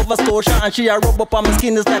at the Nova Scotia. And she a rub up on my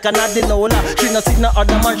skin is like an adenola. She no see no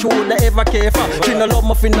other man she woulda ever care for. She no love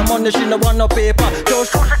me for no money, she no want no paper. So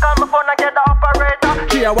she call me phone and get the operator.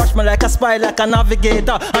 She a watch me like a spy, like a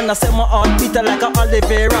navigator. And I say my heart beater like a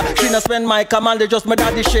Oliveira. She no spend my command, they just my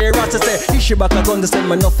daddy share her. She say, if she back a gun, they send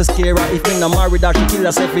me enough to scare her. If me no married her, she kill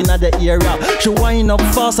herself in the era. She wind up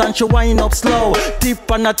fast and she wind up slow. Tip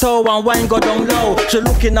on her toe and wine go down low. She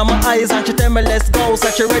looking at my eyes and she tell me let's go. So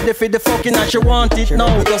she ready for the fucking and she want it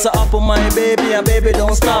now. Because I up on my baby and baby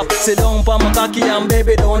don't stop. Sit down pa my cocky and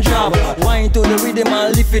baby don't drop. Wine to the rhythm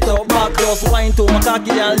and lift it up back. Just wine to my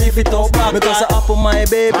cocky and lift it up back. Because I up on my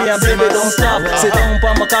baby and baby don't stop. Sit down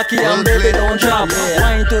pa my cocky and baby don't drop.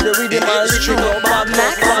 Wine to the rhythm and lift it up back.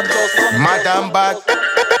 Madam bad.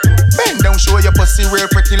 Bend down, show your pussy real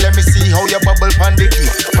pretty. Let me see how you bubble pan the key.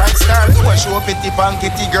 Rock star, you a show pity pan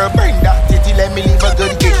kitty. Girl, bring that titty, let me leave a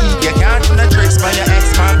good kicky. You can't do the tricks by your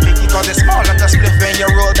ex-man picky. Cause it's small like a split when you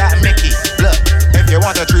roll that Mickey. Look, if you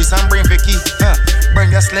want a threesome, bring Vicky.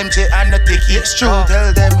 Bring your slim chit and the ticky. It's true,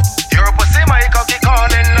 tell them. Your pussy, my cocky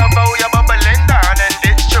calling. Love how you bubbling, darling.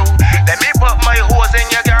 It's true. Let me put my hose in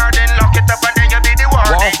your garden. Lock it up and then you be the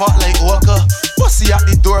warden. Walk fuck like Walker. Pussy at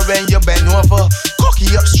the door when you bend over.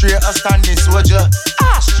 Cocky up straight, a standing soldier.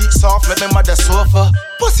 Ass cheek soft like my mother sofa.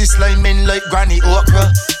 Pussy sliming like Granny Okra.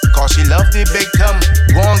 Cause she love the big thumb.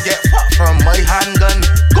 Won't get fucked from my handgun.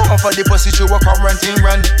 Going for the pussy through a quarantine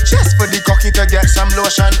run. Just for the cocky to get some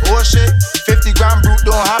lotion. Oh shit, 50 gram brute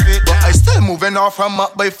don't have it. But I still moving off from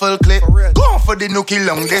up by full clip. Going for the nookie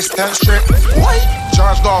long distance trip. Why?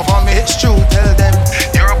 Charge golf on me, it's true, tell them.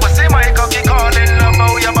 You're a pussy, my cocky calling. Love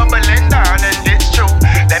how you bubbling, darling, it's true.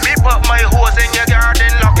 Let me put my hose in your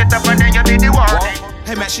garden. Lock it up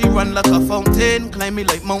run like a fountain, climb me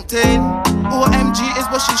like mountain. OMG is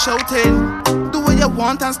what she shouting. Do what you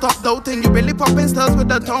want and stop doubting. You really popping stars with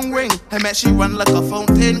the tongue ring. I met she run like a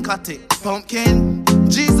fountain, cut it, pumpkin.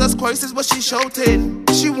 Jesus Christ is what she shouting.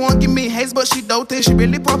 She won't give me haze, but she doubting. She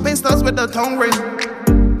really popping stars with the tongue ring.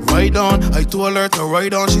 Ride on, I told her to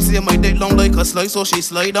ride on. She say my dick long like a slice, so she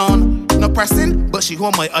slide on. Not pressing, but she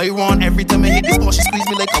hold my iron. Every time I hit this ball, she squeeze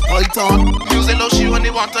me like a python. Music low, she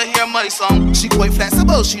only want to hear my song. She quite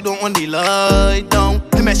flexible, she don't only lie down.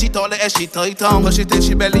 I met she taller as she tight on, but she think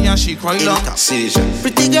she belly and she cry down.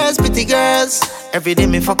 Pretty girls, every day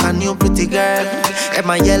me fuck a new pretty girl.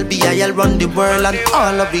 MILB, run the world, and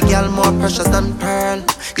all of the girl more precious than pearl.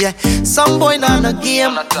 Yeah, some boy not a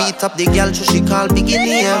game. Beat up the girl, so she call biggie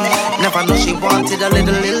name. Never know she wanted a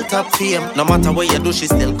little top fame. No matter what you do, she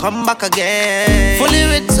still come back again. Fully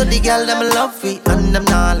rich, so the girl them love me and them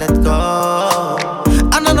not let go.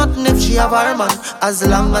 I know nothing if she have her man, as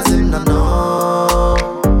long as him no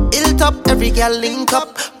know. Hilltop, every girl link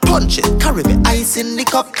up. Punch it, carry me ice in the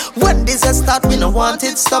cup. When this a start, we no want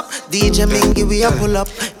it stop. DJ Mingy, we a pull up,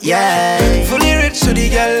 yeah. Fully rich, so the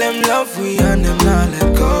girl them love we and them not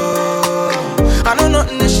let go. I know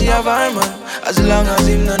nothing that she have her man, as long as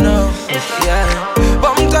him no know, yeah.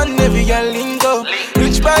 Bumped on every girl lingo.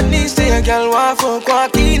 Rich bad needs to a girl want fuck.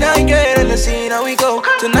 Walk in and get in the scene and we go.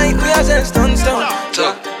 Tonight we are just stone.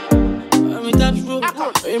 When we touch road,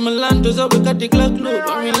 when my land does up, we got the Glock load.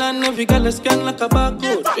 When we land, every girl is scan like a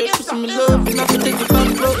barcode. Straight pussy me love, we not to take the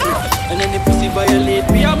back road. And then the pussy violate,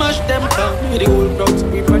 we a mash them down. The whole crowd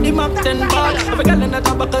we for the Mac 10 ball. Every girl in the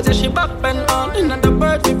top because she back bend on. In the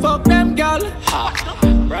bird, we fuck them girl.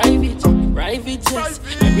 Private jets.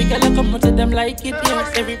 Every girl I come out to them like it,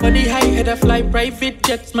 yes. Everybody high head a fly private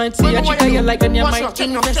jets. Might see a chica you like and you might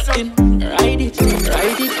invest in. Ride it,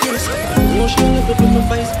 yes. No she never do my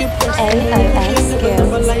vice be pressed. She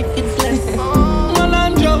never like it less.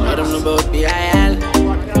 Malandro, I don't know about the IL.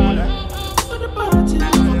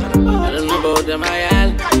 I don't know about them IL. I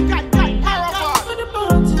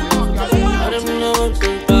don't know about the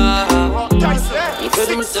bar. Look at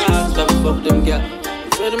them stars, stop fuck them girl.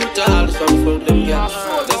 Them tall, so fuck them girls.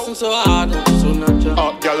 Listen so hard, so natural.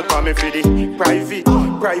 Oh, girl, call me for the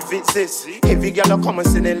private sis. Every girl a come and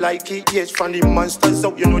say they like it. Yes, from the monsters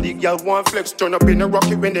out, you know the girl want flex. Turn up in a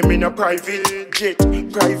rocket when them in a private jet.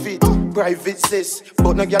 Private sis.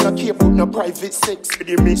 But no girl a care about no private sex. With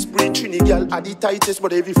the mix breed, Trini girl are the tightest.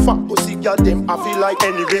 But every fat pussy girl, them I feel like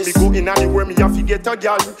anyway. Me go in anywhere, me have to get a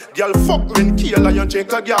girl. Girl fuck when kill a young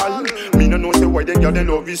check a girl. Me no know say why the girl they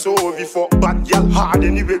love you so we fuck bad girl hard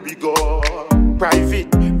anywhere we go.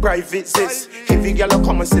 Private sis. Every girl a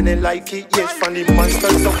come and say they like it. Yes, from the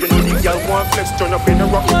monsters up, you know the girl want flex. Turn up in a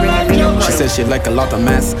rocket when I'm in a She says she like a lot of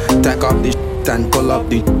mess. Take off the and pull up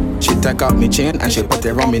the. She take off me chain and she put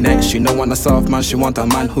it on me neck. She don't want a soft man, she want a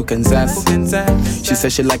man who can zest. She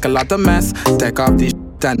says she like a lot of mess. Take off the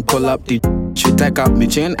and pull up the. She take off me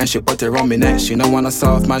chain and she put it on me neck. She don't want a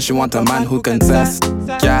soft man, she want a man who can zest.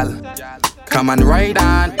 Gal, come and ride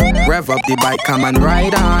on. Rev up the bike, come and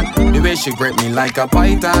ride on. The way she grip me like a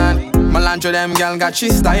python. Melandro them gal got she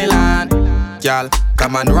style on. Gal,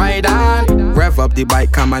 come and ride on. Rev up the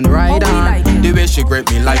bike, come and ride on. The way she grip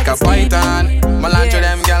me like a python. Melandro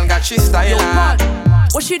them gal got she style on.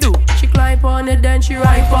 What she do? She climb on it, then she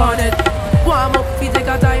ride on it. Warm up, feet take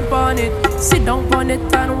her time on it. Sit down on it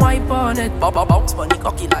and wipe on it. Bounce money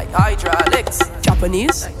cocky like hydraulics.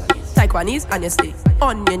 Japanese, Taiwanese, and you stay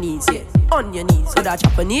on your knees, yeah. On your knees. So that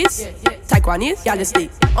Japanese, Taiwanese, y'all stay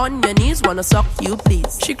on your knees. Wanna suck you,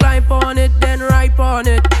 please. She climb on it, then ride on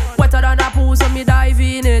it. Wetter than a pool, so me dive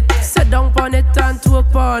in it. Sit down on it and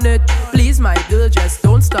twerk on it. Please, my girl, just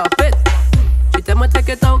don't stop it. She tell me take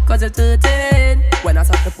it out cause it's 13. When I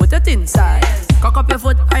start to put it inside, cock up your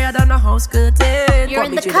foot higher than a house curtain. You're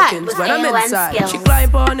in the cut with when I'm inside. skills. She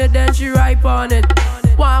climb on it, then she ride on it.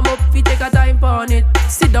 Warm up, we take a time on it.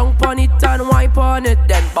 Sit down on it and wipe on it.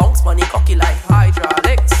 Then bounce money cocky like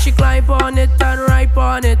hydraulics. She climb on it and ride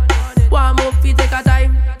on it. Warm up, we take a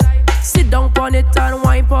time. Sit down on it and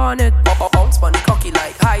wipe on it. Bounce money cocky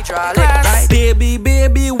like hydraulics. Right?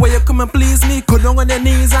 Baby, where you come and please me? Go down on your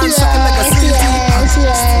knees and suck it like a CT.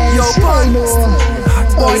 Yo,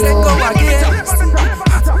 boy, then go again.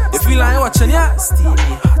 You feel like watching, yeah? Steamy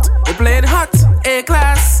hot. You playing hot,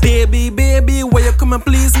 A-class. Baby, where you come and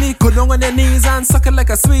please me? Go down on your knees and suck it like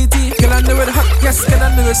a sweetie. Get under it hot, yes, get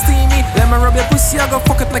under it steamy. Let me rub your pussy, I go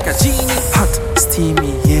fuck it like a genie. Hot,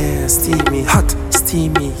 steamy, yeah, steamy. Hot,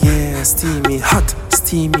 steamy, yeah, steamy. Hot,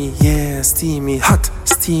 steamy, yeah, steamy. Hot,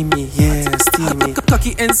 steamy, yeah, steamy.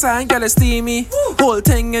 Cocky inside, get it steamy. Whole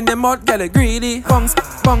thing in the mud, get it greedy. Bungs,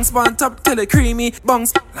 bungs, bun top till it creamy.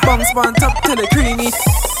 Bungs, bungs, bun top till it creamy.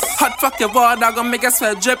 Hot fuck your water, gon' make a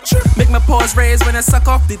sweat drip. Make my paws raise when I suck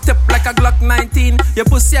off the tip like a Glock 19. Your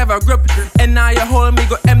pussy have a grip, and now you hold me,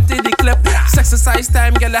 go empty the clip. Exercise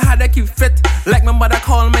time, girl, I had to keep fit. Like my mother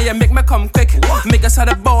call me, you make me come quick. Make us had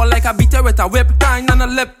a ball like I beat her with a whip. Dying on a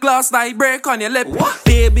lip gloss, like break on your lip.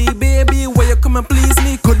 Baby, baby, where you come and please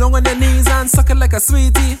me? Go down on your knees and suck it like a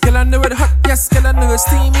sweetie. Girl, I know it hot, yes, girl, I know it's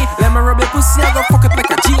steamy. Let me rub your pussy, I go fuck it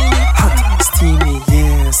like a genie. Hot, steamy,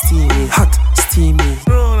 yeah, steamy. Hot, steamy.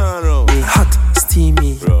 Hot,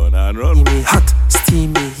 steamy, round and round. Hot,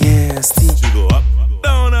 steamy, yeah, steamy. She go up,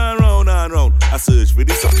 down and round and round. I search for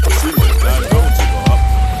this, she round and round. She go up,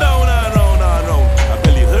 down and round and round. I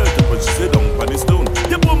belly hurt her, but she sit down on the stone.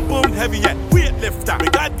 Your boom boom heavy, yeah, weight lifter. We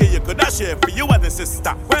got you could dash here for you and the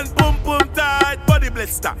sister. When boom boom tight, body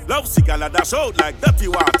blister. Love cigar dash out like dirty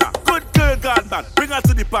water. Good girl, God man, bring her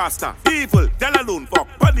to the pastor. Evil, tell alone, fuck,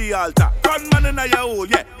 on the altar. Gunman in your hole,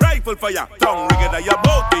 yeah, rifle for ya. Tongue ring in your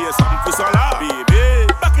mouth, be something for solar. Baby,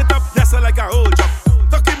 back it up, yes, like a whole jump.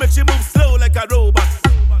 Tucky make she move slow like a robot.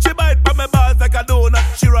 She bite on my balls like a donut.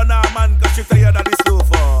 She run her man cause she tired of the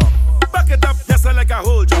sofa. Back it up, yes, like a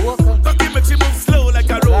whole jump. Tucky make she move slow like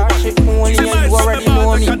a robot. She bite on my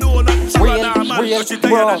balls like a donut. She run her man cause she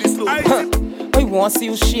tired of the sofa. I want to see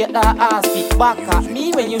you shake that ass. Feet back at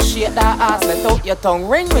me when you shake that ass. Let out your tongue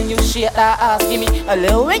ring when you shake that ass. Give me a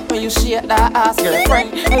little wink when you shake that ass,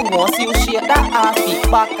 girlfriend. I want to see you shake that ass. Feet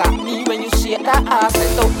back at me when you shake that ass.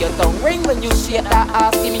 Let out your tongue ring when you shake that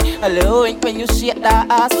ass. Give me a little wink when you shake that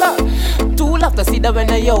ass. Look, too love to see the when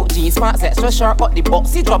they out. Jeans pants extra short, but the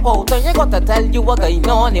boxy drop out. And you got to tell you what going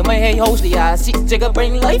on in my hey house. The ass she jigger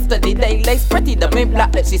bring life to the day. Life's pretty, the main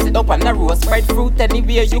black that she sit up on the road. Spread fruit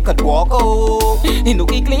anywhere you could walk. Oh. You look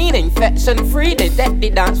clean, infection free. They deck the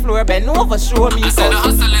dance floor, bend over, show me. I said the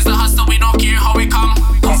hustle is a hustle, we don't care how we come.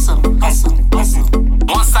 Hustle, hustle, hustle.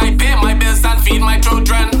 Once I pay my bills and feed my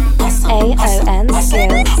children. AON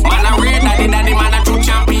Skills. Man a real daddy, man a true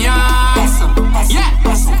champion. Yeah,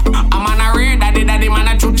 I'm on a real daddy, man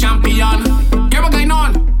a true champion. Hear what going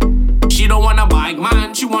on? She don't want a bike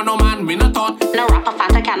man, she want no man, me no thought. No rapper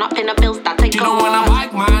fanta cannot pay the bills that I She don't want a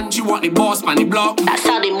bike man, she want the boss man the block. That's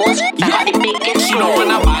how the most, that got the biggest. She don't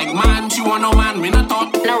want a bike man, she want no man, me no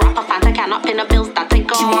thought. No rapper fanta cannot pay the bills that I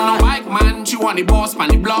She want no bike man, she want the boss man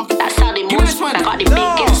the block. That's how the most, that got the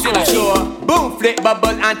biggest. Still a sure, boom, flip, bubble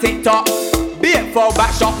and TikTok. Beat for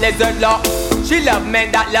back shot, lizard lock. She love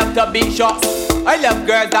men that love to beat shots. I love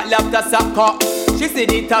girls that love to suck cock. She see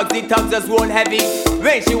the tugs just roll heavy.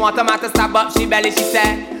 When she want a man to stab up, she belly, she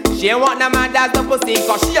said. She ain't want no man that's the pussy,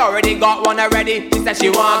 cause she already got one already. She said she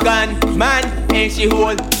want gun, man, ain't she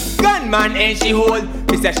hold. Gun man, ain't she hold.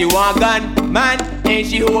 She said she want gun, man, ain't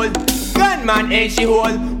she hold. Gun man, ain't she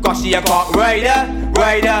hold. Cause she a cock rider,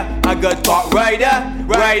 a good cock rider.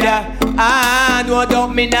 Ah, no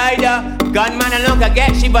doubt me neither. Gun man alone can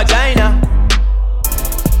get she vagina.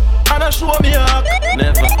 And I show me up,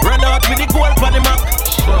 never run out with the gold for the map.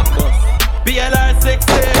 Shut up. BLR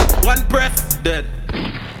 60, one press, dead.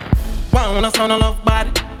 Wanna sound of love bad.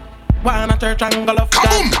 Wanna third triangle of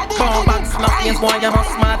God. Bow back, snap yes, boy, you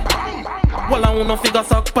must mad. Well, I wanna figure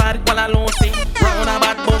suck bad. Well, I don't see. Round a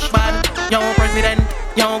bad bush bad. Young president,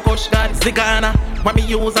 young coach God. Zigana, what me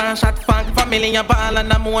use and shot fang. Family a ball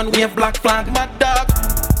and I'm one wave black flag. Mad dog.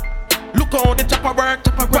 Look how the chopper work,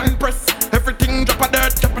 chopper run press. Everything drop a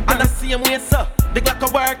dirt, drop a dirt. And I see him way, sir. The Glock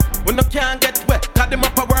a work. When they can't get wet, cut them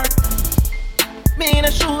up a work. Me in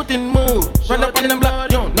a shooting mood. Run up on them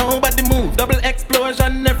block, yo, nobody move. Double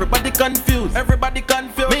explosion, everybody confused.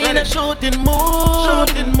 Me in a shooting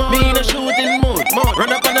mood. Me in a shooting mood.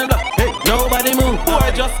 Run up on them block, hey, nobody move.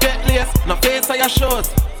 Boy, just get laced, no face of your shows.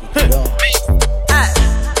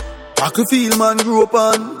 I could feel man grew up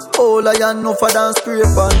on. All I am no for dance scrape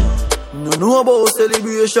on. No know about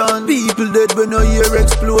celebration. People dead when I hear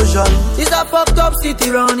explosion. It's a fucked up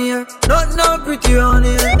city round here. Not pretty round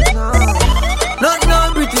here.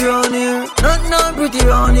 Not pretty round here. Not pretty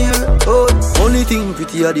round here. Oh, only thing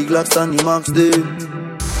pretty are the Glocks and the Max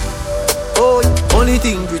them. Oh, only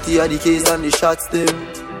thing pretty are the case and the shots them.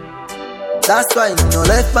 That's why me no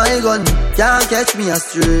left my gun. Can't catch me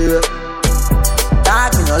astray.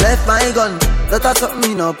 That me no left my gun. That's something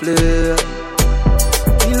me no play.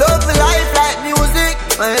 Me love the life like music.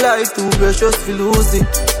 My life too precious to lose it.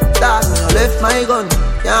 That me no left my gun.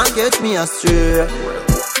 Can't catch me astray.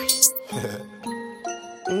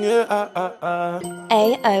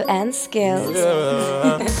 AON Skills.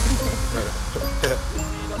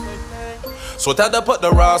 So tell them put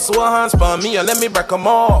the raw so hands on me and let me break them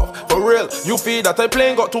off. For real, you feel that I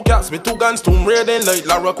playing got 2 cats with 2 guns, Tomb Raiding like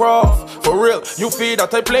Lara Croft. For real, you feel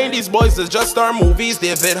that I playing these boys is just star movies,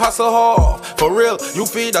 David Hasselhoff. For real, you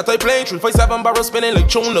feel that I playing 357 barrel spinning like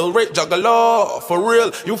Chun Lil Rick Juggalo. For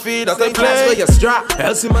real, you feel that I play for your strap,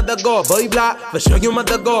 else you mother go boy black. For sure you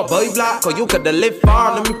mother go boy black, cause you coulda live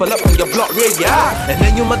far. Let me pull up on your block, yeah. And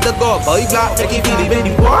then you mother go boy black, make it really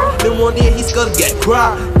very war. Then one day his skull get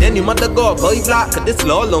cracked. Then you mother go boy black, cause this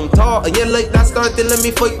law long tall. And you like that start till let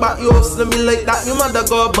me fight back you up, so me like that. You mother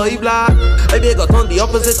go boy black. I beg got on the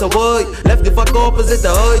opposite of boy, left the fuck opposite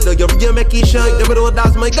of hood. Though you make it shy, never know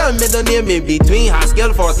that's my gun. Me don't name in between high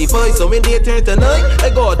scale 45. So when they turn tonight, I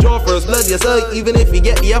go draw first blood your side. Even if you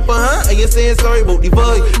get the upper hand, and you saying sorry about the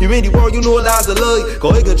vibe. You in the war, you know that's a lie.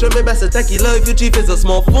 Go I can try my best to take your life. Your chief is a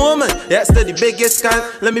small foreman, yeah, still the biggest gun.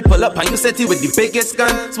 Let me pull up and you set it with the biggest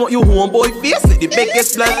gun. Smoke you homeboy face with the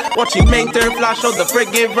biggest blood. Watch him main turn flash out the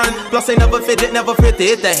friggin' run. Plus I never fit it, never fit to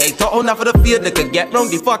hit the hate. Talk enough for the fear that could get wrong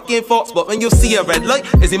the fucking faults. But when you see a red light,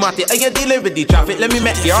 is it matter? Are you dealing with the traffic? Let me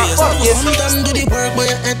make your heart fuck you. I'm done do the work, boy,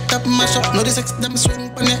 your head up, mash up. No, the sex, them swing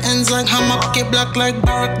on your ends like hammer. Get black like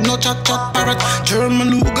Barack, no chat, parrot. German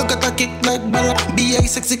Luga got a kick like Bala. BA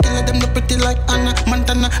sexy killer, them look pretty like Anna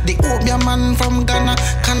Montana. The Obia man from Ghana.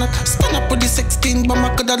 Cannot stand up with the 16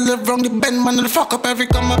 bomber. Coulda live wrong, the bend man will fuck up every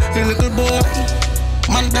comma. The little boy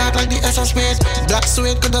man dark like the SS Spade. Black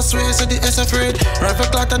suede, coulda swear, so the SF Raid. Rifle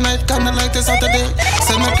clock tonight, kinda like the Saturday.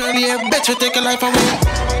 Send a curly hair, bitch, we take a life away.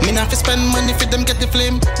 Me not fi spend money for them get the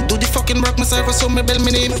flame. Do the fucking work myself, so me build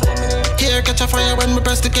me name. Here catch a fire when me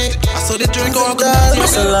press the cake. I saw the drink all good.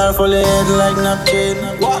 SLR full of head like napkin.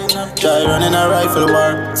 Try running a rifle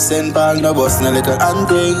war. Send ball no bus, no little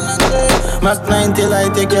hunting. Mac 90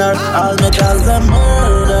 light take care. All metals and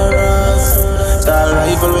murderers. Style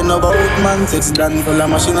rifle with no boat man. 6 gun full of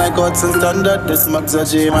machine like Hudson standard. This Max a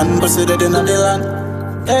J man, pussy dead in the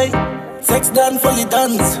land. Hey, 6 done fully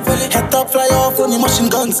done. Head top fly off on the machine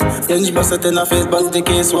guns. Then she bust it in her face, bust the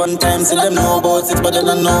case one time. See them know about 6, but they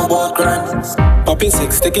don't know about crime. Poppy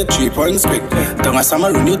 6, take it 3 points quick. Don't a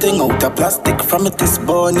summer new thing out of plastic. From it this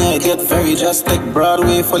born, yeah, it get very drastic.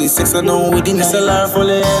 Broadway fully 6, I know within SLR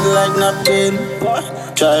fully head like napkin.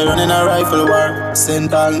 Try running a rifle war.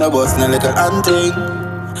 Send all no bus, no little hunting.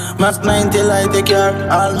 Mac 90 light take care.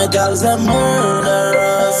 All my girls are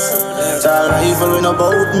murderers. Tall rifle with no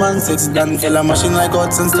boat man. 6 gun kill a machine like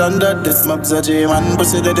Hudson standard. This mob's a J man,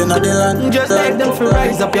 pussy dead in the land. Just like them for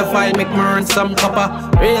rise up your file, make me earn some copper.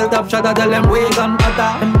 Real top shot, I tell them wake on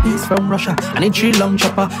butter. MPs from Russia, and it's 3 long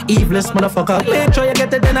chopper. Eveless motherfucker, make sure you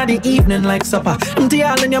get it in at the evening like supper. Empty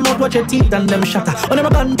all in your mouth, watch your teeth and them shatter. On them a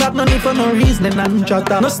contact, no need for no reasoning and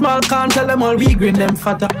chatter. No small can't tell them all we green them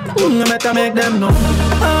fatter. I better make them know.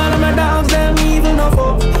 All of my dogs, them evil no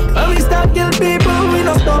fuck. When we start kill people, we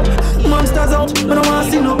don't stop. Monsters out, but I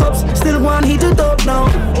want see no cops. Still want heat it up now.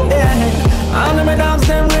 Yeah, all of my dogs,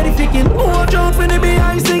 them ready ficking. Watch out for the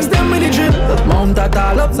behind 6, them with the drip. Mount that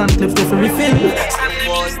all ups and clips go for refill.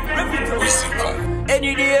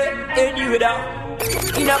 Any day, any weather.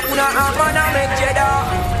 In a kuna man a make cheddar.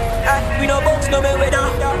 And we no box no me weather.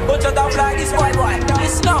 But you talk like this boy.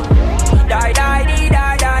 Listen up. Die, die, die,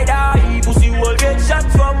 die, die, die. Pussy will get shot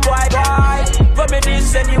from boy. From me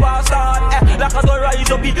this and you all start. Like a door rise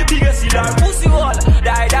up, biggest killer. Pussy will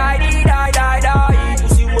die, die, die, die, die, die.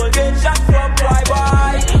 Pussy will get shot from boy.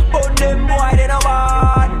 But them boy they no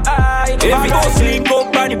bad. If you go sleep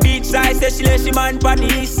up on the beach side, say she let she man on the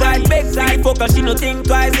east side. Big side focus, she no think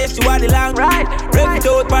twice, say she want the long ride. Rev it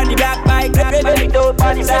out on the black bike, rev it out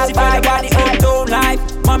on the black bike. Got the uptown life,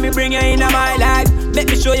 mommy bring her into my life. Let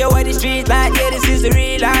me show you what the street like, yeah this is the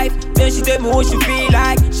real life. Then she tell me what she feel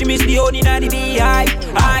like, she miss the honey and the beehive.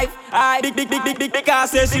 Big,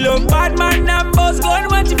 because say she love bad man and boss gun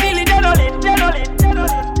when she feel it, dead.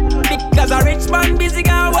 Because a rich man busy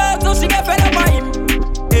can work, so she get fed up by him.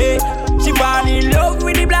 Hey, she fall in love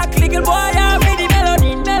with the black little boy and with the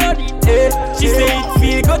melody. Hey, she say it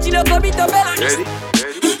feel good, she don't come into melody.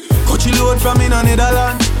 Coachy load from in a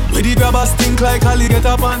Netherland. Where the grabbers think like Ali get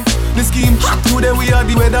up on. The scheme hot today, we are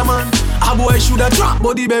the weatherman. A boy shoulda drop,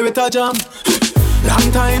 but the beretta jam.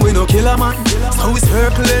 Long time we no kill a man. So we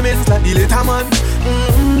circle limits like the later man.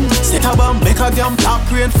 Set a bomb, make a damn black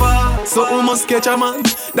rain fall. So we must catch a man.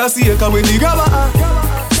 That's the echo when the grabber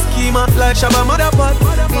schema like Shabba Motherpot.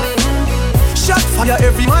 Shot fire,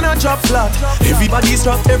 every man a drop flat. Everybody's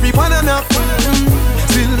drop, every pan a nap.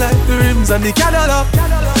 Still like the rims and the Cadillac.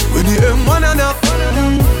 When the M1 a nap.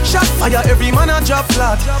 Shot fire, every man a drop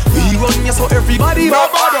flat. We run ya so everybody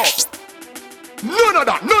back. None of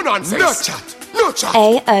that, no nonsense. No chat, no chat.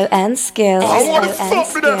 AON Skills. I want to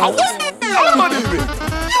fuck with them.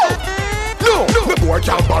 No, the boy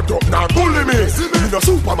can't bad up now bully me. Me no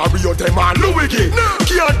Super Mario, them and Luigi.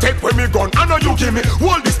 Can't take when me gun, I know you give me.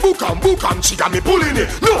 Hold this book and she got me pulling it.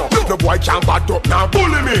 No, the boy can't bad up now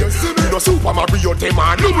bully me. Me no Super Mario, them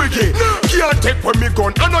and Luigi. Can't take when me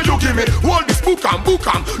gun, I know you give me. Hold this book and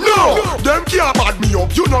no, them can't bad me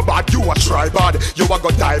up. You know bad, you a try bad. You a go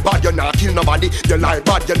die bad, you not kill nobody. You lie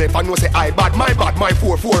bad, you never know say I bad, my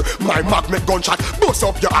 4-4. My mag make gunshot, bust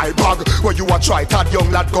up your eye bag. When you a try tad young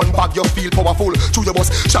lad gun bag, you feel powerful. To your boss,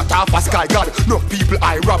 shut off a sky god. No people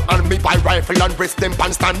I rap and me by rifle and breast them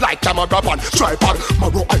pan stand like camera and tripod.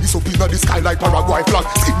 Maro eyes up in the sky like Paraguay flag.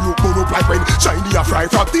 Skin you go up like when shiny a fry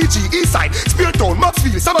frog. DG Eastside, Speartown,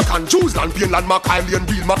 Maxfield, Samarkand, Jewsland, Pienland, Mackay, and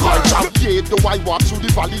Bill Mackay. Yeah, though I walk through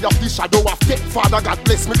the valley of the shadow of death. Father God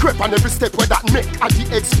bless me, creep on every step where that make. I de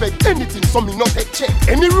expect anything, so me not take check.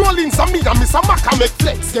 Any rollings on me that Miss Amaka make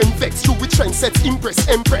flex. Them vex you with trend sets, impress,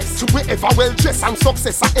 empress. To wherever well dressed and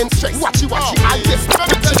success I end stress. Watch you, I guess.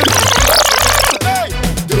 Hey,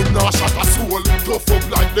 them nah shot a soul. Tough up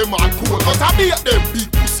like them and cool. But I beat them big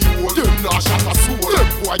pussy hole. Them nah shot a soul. Them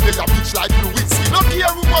boy they a bitch like Lewinsky. Not care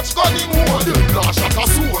who much gun him hold. Them nah shot a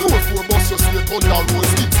soul. 4-4 bust your slate on the road.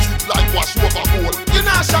 Stick strip like wash over hole. You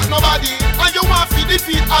nah shot nobody. And you want to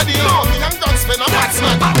defeat Addy. No, me and guns spend a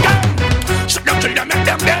batsman. Shut them, kill them, make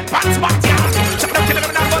them dead pants back, yeah. Shut them, kill them,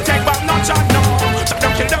 and go take back, not shot, no. Shut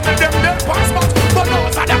them, kill them, make them dead pants back. But no,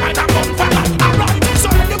 for them, I can't come back. Alright, so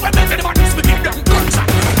when you went into the bodies, we give them gunshot.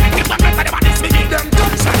 When you went into the bodies, we give them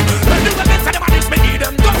gunshot. When you went into the bodies, we give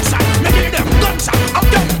them gunshot. We give them gunshot.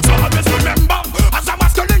 Okay, so always remember, as a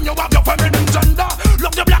masculine, you have your feminine gender.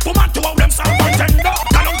 Love the black woman to all them sound contender.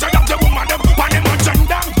 Can't judge the woman, them, on them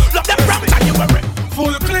agenda. Love them from January.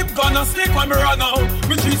 Full clip gonna stick when me run out.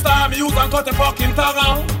 Me 3-star me use and cut the fucking tongue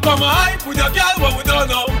out. Come on hype with your girl what we don't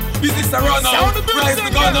know. Business a run out, rise the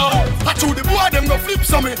gun out. I chew the boy them go flip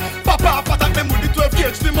some me. Pop off attack them with the 12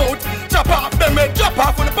 gauge the mouth. Chop off them head, drop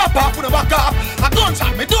off with the pop off with the back off. I don't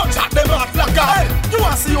chat me, don't chat them off black off. You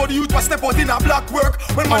wanna see how the youth was step out in a black work.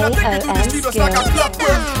 When man I take me to the street just like a black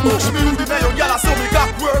work. Push me with the day your girl I saw me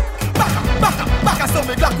black work. Back I saw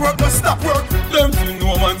me black work, don't stop work. Them feel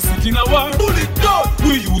no man sick in a war. Bullet down.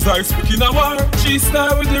 We use our speak in a war. She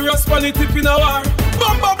style with the rest on the tip in a war.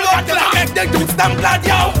 Bumba blood, I make the dudes damn glad,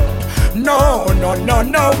 yo. No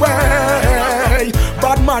way.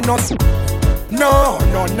 Bad man no.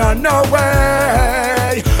 No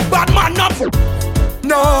way. Bad man up.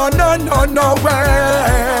 No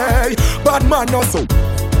way. Bad man no so.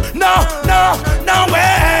 No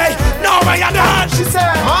way. No way at all. She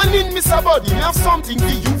said, man in Mr. Body, me have something for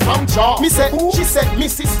you from Jaw. Me said, she said,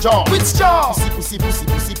 Mrs. Jaw. Which Jaw? Pussy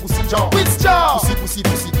Jaw. Which Jaw? Pussy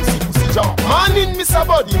Jaw. Man in Mr.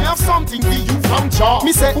 Body, me have something for you from Jaw.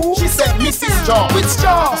 Me said, she said, Mrs. Jaw. Which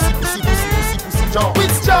Jaw? Pussy Jaw.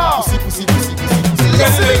 Which Jaw? Pussy.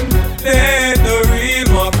 Listen, they ain't the real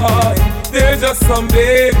McCoy. They're just some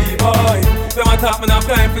baby boy. Them a talk, man, I'm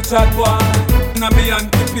time for chat, boy. Now me and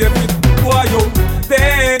the baby boy, yo. They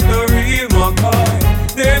ain't the real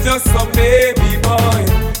McCoy. They're just some baby boy.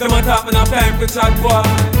 Them a talk, man, I'm time for chat, boy.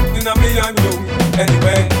 Now me and you.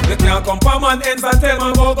 Anyway, you can't come from man ends and tell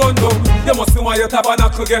man go gun down. You must know why your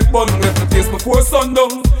tabernacle get burned. Left the place before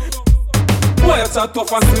sundown. Why you chat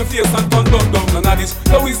tough and see me face and turn down. None of this,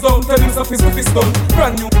 no wisdom, tell him so fist to fist done.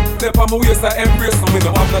 Brand new, step on my waist I embrace them. We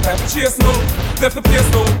don't have no time to chase no. Left the place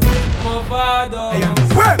now. My father.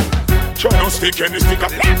 Well, try to stick any stick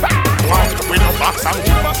up. Why we no box and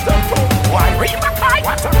give us them phone? Why we McCoy?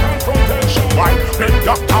 What's a confrontation? Why big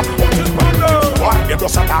doctor put his bundle? Why you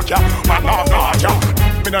just attack ya? Man not ya.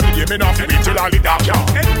 Me not the game, me not feel it till all the dark ya.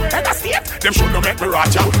 Head a state, them should not make me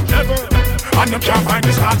rat ya. Never. And them can't find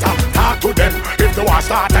the starter. Talk to them. If the war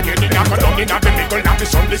start again, they knock down in a biblical. Not the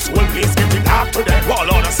sun, this whole place give me talk to them. All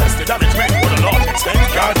on assess the damage made for the Lord extent.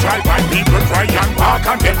 Can't try by people cry and bark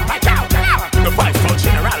on them. Like out, the 5-star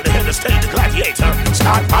general, the head of state, the gladiator.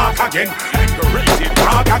 Start bark again, and the rated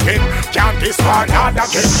bark again. Can't this part hard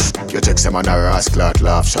again. You take some on a rascal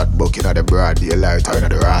laugh shot, bucket at the broad daylight, or in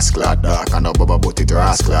the rascal dark, and up about it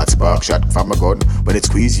rascal spark shot from a gun. When it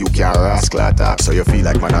squeeze, you can't rascal attack, so you feel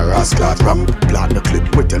like man a rascal ram. Plant the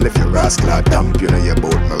clip with your left your rascal damp, you know your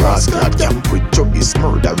boat, my rascal damp. With juggies,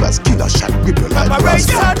 murderers, killer shot, grip your like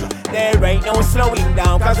rascal. There ain't no slowing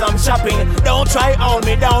down, cause I'm shopping. Don't try hold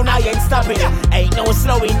me down, I ain't stopping. Ain't no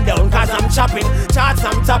slowing down, cause I'm chopping. Charts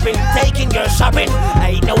I'm topping, taking your shopping.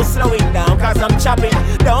 Ain't no slowing down, cause I'm chopping.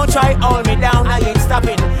 Don't try hold me down, I ain't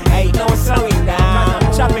stopping. Ain't no slowing down,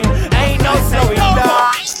 cause I'm chopping. Ain't no slowing down.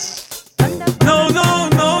 No.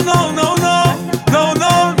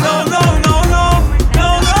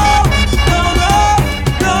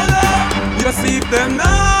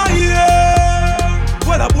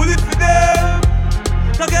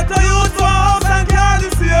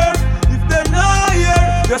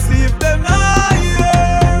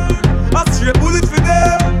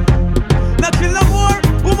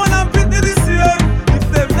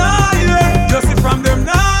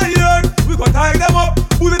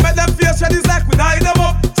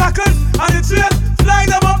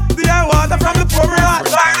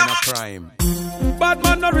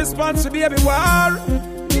 response to baby war.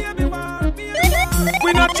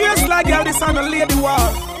 We not just like girl, this and a lady war.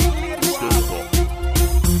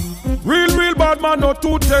 Real bad man, no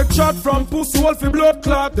two take shot from pussy hole fi blood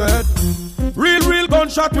clotted. Real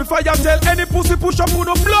gunshot we fire tell any pussy push up with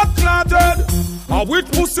no blood clotted. A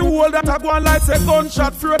with pussy hole that a go on like say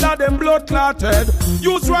gunshot further than blood clotted.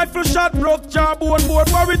 Use rifle shot broke jawbone board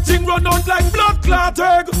for everything run out like blood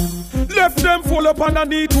clotted. Left them full up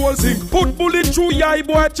underneath whole sink. Put bullet through your eye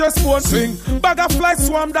boy chest bone swing. Bag of fly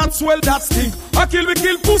swarm that swell that stink. I kill we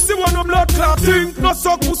kill pussy one no blood clot thing. No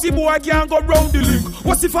suck pussy boy can't go round the link.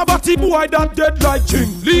 What's if a batty boy that dead like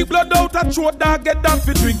king? Leave blood out a throat dog get that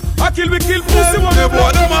fi drink. I kill we kill pussy one no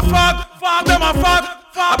blood. Them a fag, them a fag.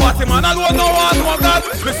 A batty man alone no one no God.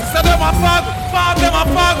 Missy say them a fag, them a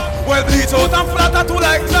fag. Well bleach out and flatter too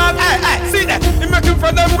like clog. Hey, see that? He make him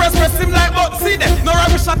from them breast him like but see that? No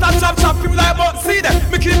rubbish shot and chop him like but see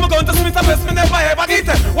that? Me keep my gun to Smith and best me never ever get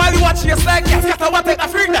it. While you watch yes like yes, scatter what take a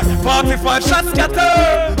freak that. 45 shots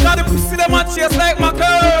scatter. Now the pussy them a chase like my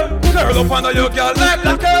girl. Curl up under your girl like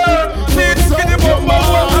that girl. See it skinny bum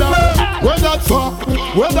where that for?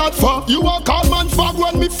 Where that for? You a call man fag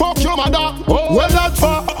when me fuck your mother. Where that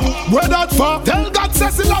for? Where that for? Tell God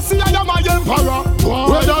says Selassie I am my emperor.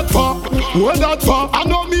 Where that for? Where that for? I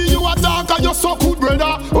know me you a dog and you so good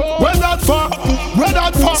brother. Where that for? Where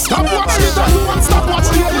that for? Stop watching it and stop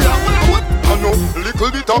watching it. I know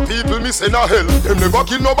little bit of people miss in a hell. Them never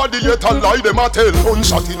kill nobody yet and lie them a tell.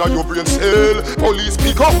 Gunshot in a your brain cell. Police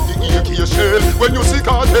pick up the AK shell. When you see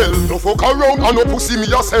cartel, no fuck around and no pussy me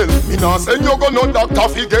yourself. Me nah send you gun no doctor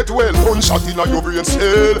fi get well. Gunshot in a your brain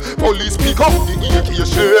cell. Police pick up the AK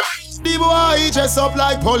shell. The boy dress up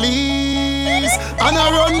like police and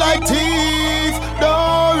I run like thief.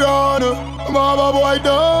 Don't run. Mama boy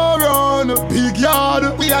don't run. Big yard,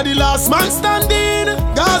 we are the last man standing.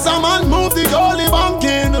 Gaza man move the goalie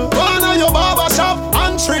banking. One of your barber shop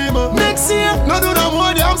and trim. Next year, no do no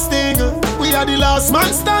more damn sting. We are the last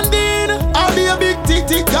man standing. I'll be a big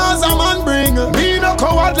tick Gaza man bring. Me no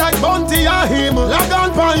coward like Bunty or him. Log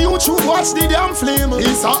on for YouTube, watch the damn flame.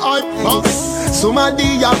 It's a hype box.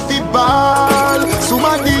 Somebody have to ball.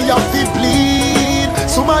 Somebody have to bleed.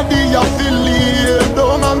 Somebody have to lead.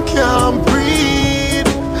 Down and can't breathe.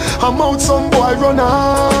 I'm out, some boy run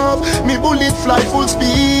off. Me bullet fly full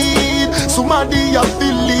speed. Somebody have to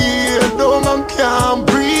lead. Down and can't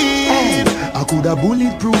breathe. I coulda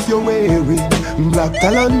bulletproof your wearing. Black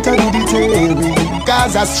talent I do the tearing.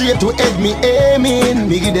 Gaza straight to head me aiming.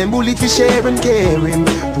 Me give them bullet for sharing caring.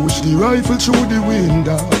 Push the rifle through the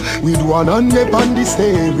window with one hand up on the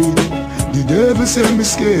steering. The devil say me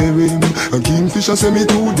scare him, and Kingfisher say me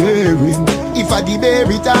too daring. If I the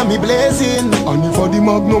berry time me blazing, and if I the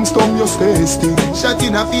magnum stum you stay still. Shot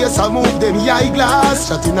in a face I move them eyeglass.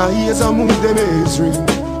 Shot in a ears I move them ace ring.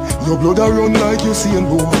 Your blood a run like you seeing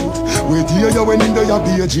boat. Wait here you when in there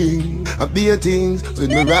Beijing. I bear things when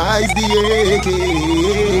me rise the AK.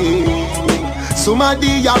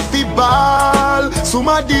 Somebody have to ball.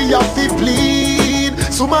 Somebody have to bleed.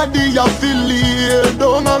 Somebody have to lay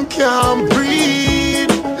down and can't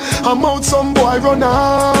breathe. I'm out, some boy run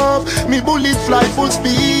off. Me bullet fly full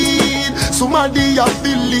speed. Somebody have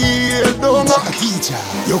to lay down and teacher.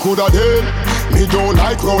 You coulda dead. Me don't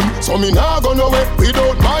like run, so me nah go nowhere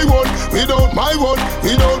without my one, without my one,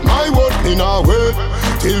 without my one. Me nah wait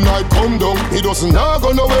till night come down. Me doesn't nah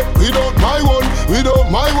go nowhere without my one, without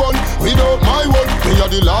my one, without my one. Me are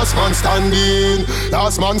the last man standing,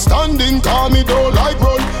 last man standing. Cause me don't like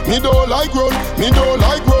run, me don't like run, me don't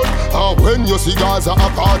like run. And when you see Gaza a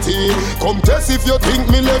party, come test if you think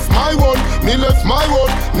me left my one, me left my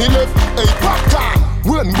one, me left a pattern.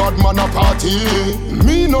 When bad man a party,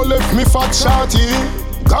 me no left me fat shorty.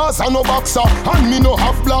 Gaza no boxer and me no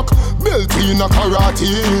half black belt in a karate.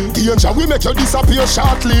 Danger we make you disappear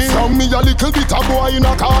shortly. From me a little bit of boy in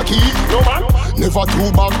a khaki. No man, never too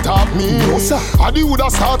back talk me. No sir, I the woulda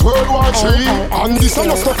start World War III. And this a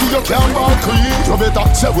no stuff you can't back creep. You better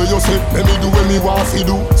say what you say, let me do what me want fi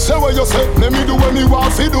do. Say what you say, let me do what me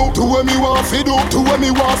want fi do. Do what me want fi do, do what me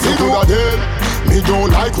want fi do. Me don't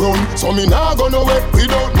like run, so me nah go nowhere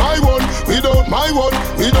without my one, without my one,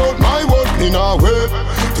 without my one. Me nah wait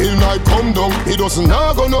till night come down. Me doesn't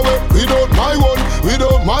nah go nowhere without my one,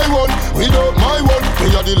 without my one, without my one.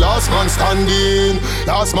 Me are the last man standing,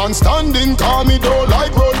 last man standing. Cause me don't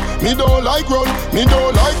like run, me don't like run, me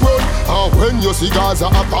don't like run. And when you see Gaza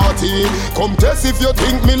a party, come test if you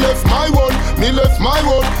think me left my one, me left my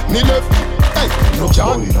one, me left. Hey, no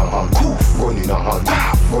can. gun in a hand,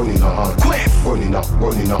 gun in a hand, gun in a,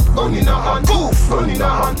 gun in a, gun in a hand, gun in a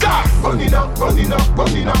hand, gun in a, gun in a,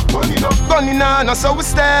 gun in a, gun in a, gun in a. Now so we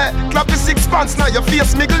stay. Clap the 6 pants, now your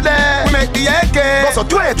face miggle there. We make the AK, go so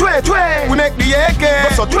twe. We make the AK,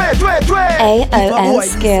 go so twe. AON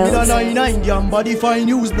skills. With a 99 jam, body fine,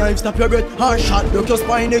 use knife, snap your breath, hard shot, broke your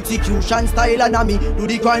spine, execution style and me do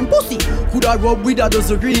the crime pussy. Coulda rub with a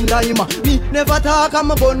dozen green dime. Me never talk, I'm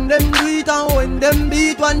a gun them do it, and when them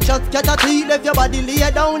beat one shot, catch a teeth, left your body lay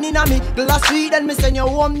down in a me glass street, then me send you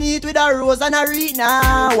home neat with a rose and a wreath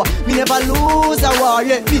now. Me never lose a war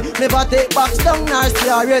yet, me never take box down nor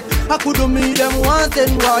star yet. I coulda meet them once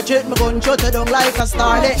and watch it, me gun shut it down like a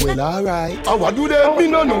starlet. Well alright, I wa do them, me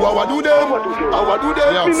no know I wa do them. I wa do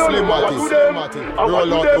them, me no know I wa do them.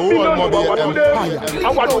 Roll out the whole mobile empire.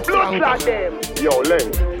 I wa do blood clot them. Yo,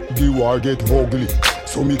 Len. The war get ugly,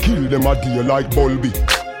 so me kill them a day like Bulby.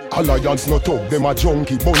 Alliance not up, them a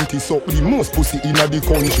junkie. Bunty suck the most pussy inna the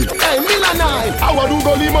country. Hey, Milanine, I wa do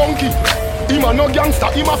gully monkey. Him a no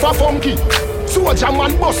gangster, him a fa funky. Soldier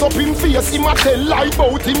man bust up him face, him a tell lie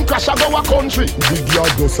bout him crash a go a country. Big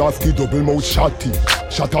yard does ask the double mouth shotty.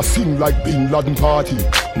 Shot a sing like Bin Laden party.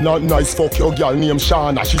 Not nice fuck your girl named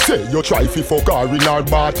Shana. She say you try fi fuck her in her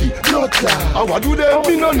body. Blood clot. I wa do them,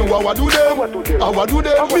 me no know I wa do them. I wa do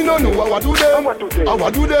them, me no know I wa do them. I wa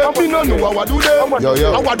do them, me no know I wa do them.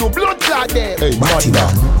 I wa do blood clot them. Hey,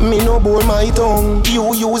 Batman. Me no bore my tongue.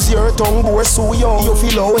 You use your tongue, bore so young. You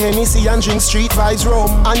feel how Hennessy and drink street vibes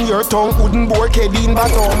rum. And your tongue wouldn't bore Kedin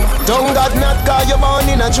bottom. Tongue got not cause you born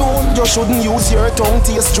in a June. You shouldn't use your tongue,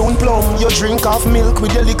 taste June plum. You drink half milk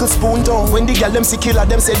with your little spoon tongue. When the girl them see killer,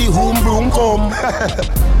 them say the home broom come.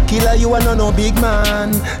 Killer, you are no big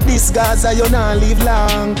man. This Gaza you not live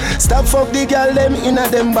long. Stop fuck the girl them inna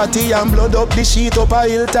them body and blood up the sheet up a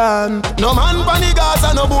Hilton. No man pan the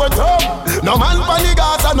Gaza no boat up. No man pan the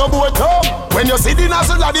Gaza no boat up. When you see the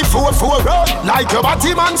nozzle of the 4-4 road, like your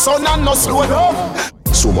body man son and no slow up.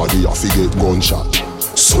 Somebody a fi get gunshot.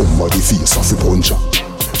 Somebody face a fi puncher.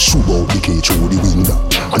 Shoot out the cage through the window,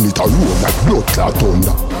 and it a roll like blood clot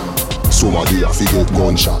thunder. Somebody a fi get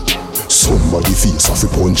gunshot. Somebody face a fi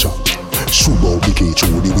puncher. Shoot out the cage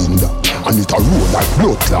through the window, and it a roll like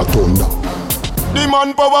blood clot thunder. The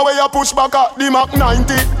man power where you push back at the Mac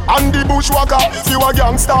 90 and the bushwhacker. If you a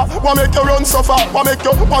gangster, what make you run suffer? What make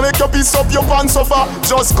you piece up your pants suffer?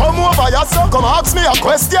 Just come over yourself, come ask me a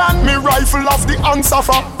question. Me rifle off the answer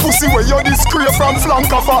for pussy where you discreet from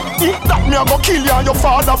flank offer. That me a go kill you and your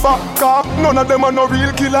father for. Cause none of them are no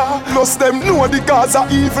real killer. Plus them know the Gaza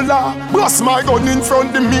evil. Blast my gun in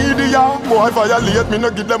front the media. Boy violate me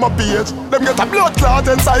no give them a page. Them get a blood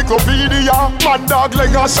clot encyclopedia. Mad dog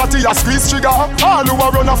like a shotty a squeeze trigger. All who a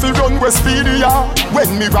run off the run with speedy, yeah.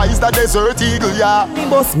 When me rise the desert eagle, yeah. Me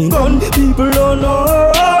bust me gun, people don't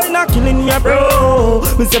know. Not killing ya, bro.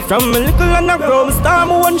 Me say from a little and a grow. Me start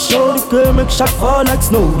me one show. The girl make shot fall like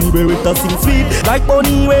snow. The beretta sing sweet like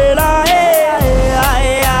Bonnie Wailer.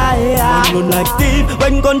 Gun like thief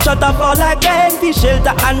when gunshot a fall like empty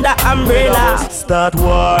shelter under umbrella. Start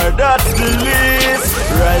war, that's the least.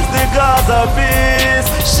 Rise the Gaza peace.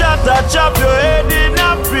 Shot a chop your head in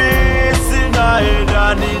a piece. In a head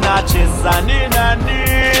and in a chest and in a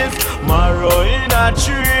knees. Marrow in a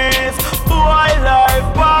trees. Boy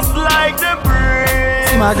life pass like the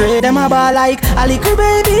breeze. My grade them a ball like a little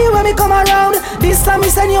baby when me come around. This time me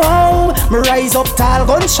send you home. Me rise up tall,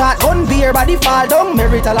 gunshot, gun beer, body fall down.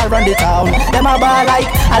 Marital around the town. Them a ball like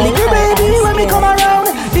a little baby when me come around.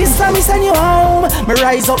 This time me send you home. Me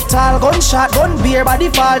rise up tall, gunshot, gun beer, body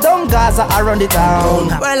fall down. Gaza around the town.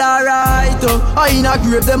 Well alright, I in a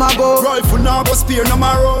grave them a go. Rifle now go spear no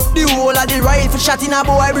marrow. The whole of the rifle shot in a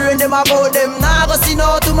boy brain them a go. Them now go see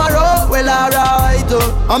no tomorrow. Well alright,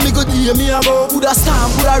 and me go hear me a go. Coulda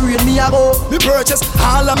stamp, coulda rain me a go. Me purchase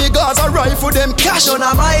all of me Gaza rifle them cash. None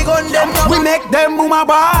of my gun them no. We make them boom a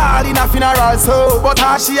ball in a funeral so. But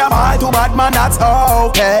how she a ball to bad man that's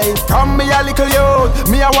okay. From me a little youth,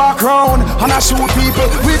 me a walk round and I shoot people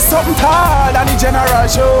with something tall and the general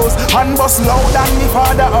shows. And bust loud and me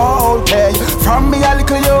father okay. From me a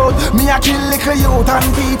little youth, me a kill little youth and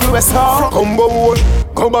people we saw. Combo wall,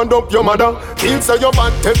 come and up your mother. Kids say your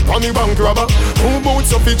bad take for me bank robber. Who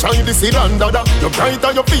boots up each eye this and dada. You bright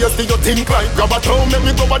on your face till you think like grabber. Don't make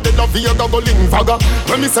me go a dead of Vega go link vaga.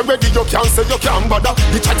 When me say ready you can't say you can't bother.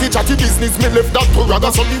 The chatty business me left that to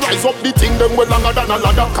raga. So me rise up the thing them well longer than a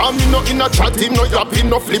ladder. Call me no in a chatting, no yapping,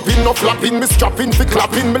 no flipping, no flapping. Me strapping, fi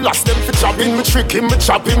clapping, me last them fi chopping. Me tricking, me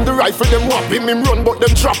chopping. The rifle them whopping. Him run but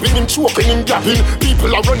them trapping. Him choking, him gapping.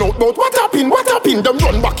 People are run out but what happened? Them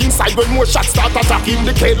run back inside when more shots start attacking.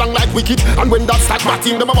 The K long like wicked. And when that start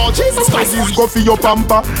batting them about Jesus Christ. Go for your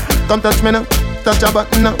pamper. Come touch me now, touch a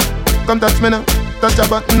button now. Come touch me now, touch a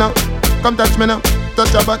button now. Come touch me now,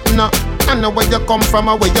 touch a button now. I know where you come from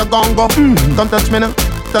or where you gon' go. Come touch me now,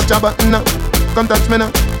 touch a button now. Come touch me now,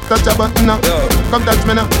 touch a button now. Come touch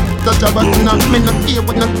me now, touch a button now. Me no care,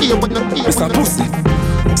 but no care, but no care. Mr. Pussy,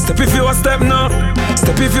 step if you a step now.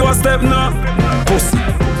 Step if you a step now. Pussy,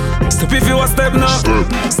 step if you a step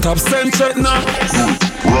now. Stop send check now.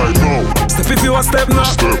 Right now. Step if you a step now.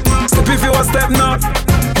 Step if you a step now.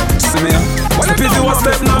 See me? Step if you a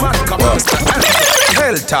step now.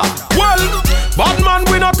 Helter. Well. Bad man,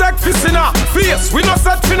 we no take fissina. Face, we no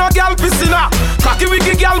set fi no gal piscina. Cocky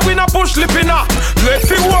wiggy gal, we no push lipina. Let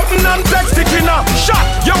fi open and take stickina. Shot,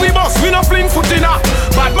 yeah we boss, we no fling footina.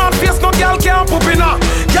 Bad man face, no gal can't poopina.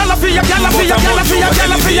 Gala fi ya, gala fi ya, gala fi ya,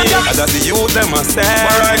 gala fi ya. I got the youth them a step.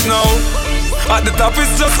 But right now, at the top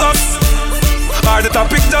it's just us. At the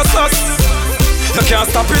top it's just us. You can't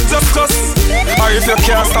stop it just us. Or if you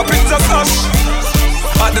can't stop it just us.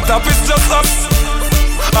 At the top it's just us.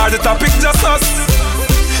 Or the topic just us.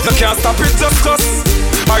 You can't stop it just us.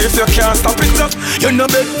 Or if you can't stop it just. You know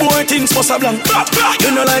big boy things for so blank.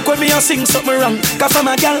 You know like when me a sing something wrong. Cause I'm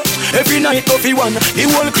a gal, every night go fi one. The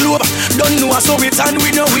whole club, don't know so it's and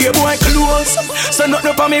we know we boy close. So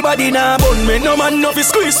nothing for me body nah bun me. No man no fi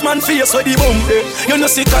squeeze man face with the bum. You know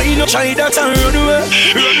sick I no try that and run away.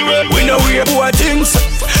 We know we boy things.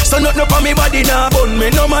 So nothing for me body nah bun me.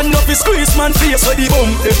 No man no fi squeeze man face with the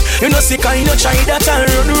bum. You know sick I no try that and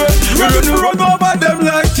run away. Run over them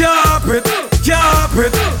like carpet,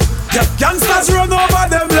 carpet. Gangsters run over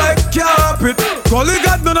them like carpet. Gully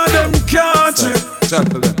got none of them can't cheat.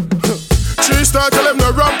 She start tell them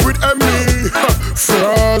to rap with me.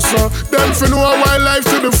 Frost, them fi know a wildlife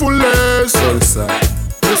to the fullest.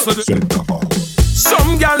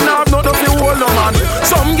 Some gal nah have nothing fi hold no man.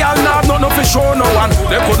 Some gal nah have nothing fi show no one.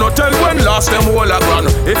 They could not tell when last them hold a gun.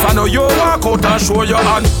 If I know you walk out and show your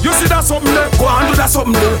hand. You see that something there, go and do that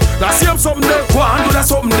something there. That same something there, go and do that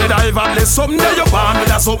something there. That if I play something there, you born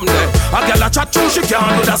with that something there. A gal a chat to she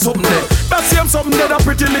can't do that something there. That same something there, that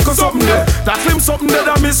pretty little something there. That slim something there,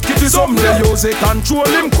 that Miss Kitty something there. You say control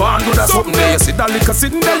him, go and do that something there. You see that little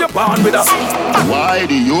sitting there, you born with that something. Why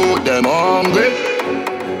the youth them hungry?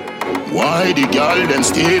 Why the girl them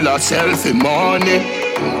steal a selfie money?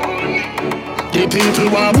 The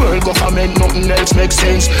people want world government, nothing else makes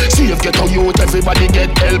sense. Save ghetto youth, everybody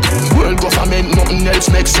get help. World government, nothing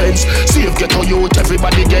else makes sense. Save ghetto youth,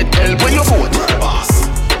 everybody get help. When you vote,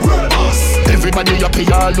 boss, boss. Everybody up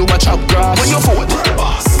here, all over chop grass. When you vote,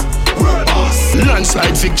 boss, boss.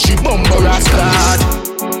 Landslide victory, bumper ass card.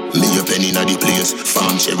 Me a penny inna the place.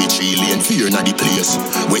 Farm cherry tree lane, fear inna the place.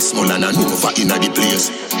 Westmoreland and Nova inna the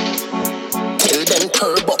place. Tell them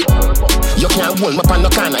turbo. You can't hold me on no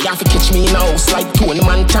corner. You have to catch me in a house like Tony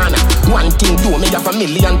Montana. One thing do me have a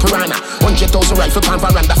million piranha. 100,000 rifle pan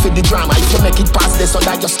veranda for the drama. If you make it past this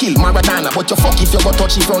under your skill Maradona. But you fuck if you go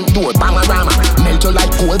touch the front door Bamarama. Melt you like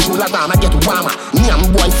gold Jularama. Get warmer. Nyam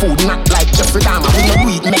boy food not like Jeffrey Dahmer. We no do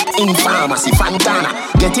it make in pharmacy Fantana.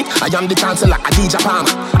 Get it? I am the chancellor Adidja Palmer.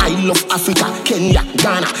 I love Africa, Kenya,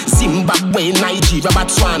 Ghana, Zimbabwe, Nigeria,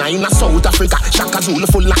 Botswana. In a South Africa, Shaka Zulu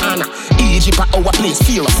full of honor. Egypt our place,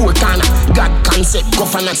 fear of four corner. God concept,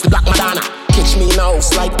 governance, the Black Madonna. Catch me in a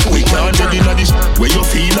house like we can't get in this where you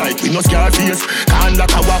feel like we no scar face. Can't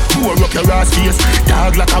like a walk, pour up your ass face.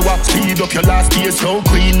 Dog like a walk, speed up your last face. So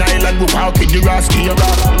Queen Island, we walk in your ass here.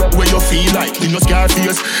 Where you feel like we no scar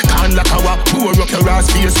face. Can't like a walk, pour up your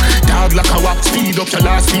ass face. Dog like a walk, speed up your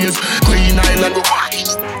last face. Queen Island, we walk.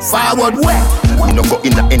 Forward where? We no go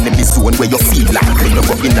in the enemy zone where you feel like. We no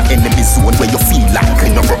go in the enemy zone where you feel like.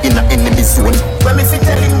 We no go in the enemy zone. When me fit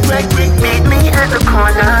telling Greg, meet me at the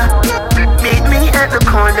corner. Meet me at the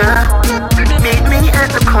corner. Meet me at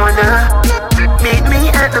the corner. Meet me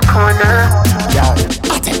at the corner.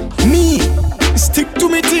 Me, stick to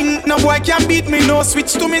me thing. No boy can beat me, no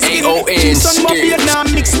switch to me skin. Cheese on my beard now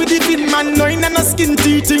mix with the fin man. No in a skin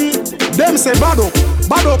teething. Them say bad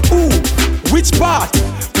up who? Which part?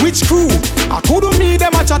 Which crew? I couldn't meet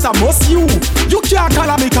them a chat, I must you. You can't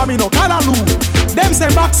call me, come in, no call you. Them say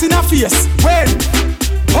box in a face. When?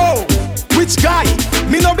 Oh, which guy?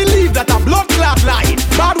 Me no believe that a blood clot lie.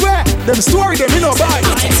 Bad way, them story them me no buy.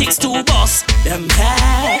 6'2" boss, them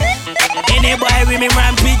dead. Any boy with me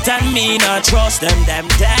rampant and me not trust them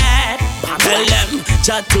dead. Tell them,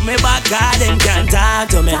 chat to me back, cause them can't talk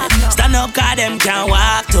to me. Stand up, cause them can't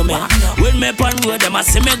walk to me. With me pon road, them a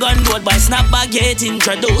see me gun road by snapback get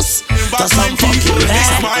introduced to some fucking this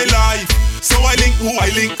is my life. So I link who I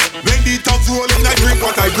link. When the thugs rolling, I drink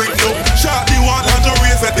what I drink. No, shot the one and the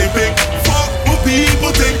race that they pick. Fuck what people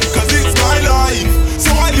think, cause it's my life. So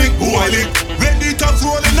I link who I link. When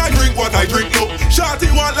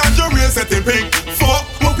pick. Fuck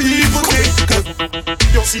what people think. Cause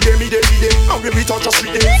you see them, me they be them. And when we touch a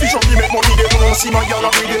street, them fish up, we make money, they wanna see my girl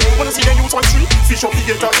every day. Wanna see them use one street, fish up, we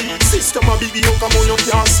get a eat. System a BB, you come on, you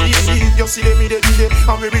can't see. You see them, me they be them.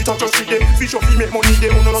 And when we touch a street, them fish up, we make money, they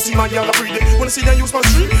wanna see my girl every day. Wanna see them use one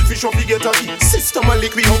street, fish up, we get a eat. System a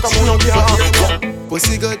liquid, you come on, you can't.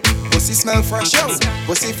 Pussy good, pussy smell fresh.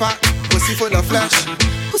 Pussy fat, pussy full of flesh.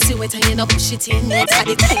 Pussy wet and you know push it in. It's got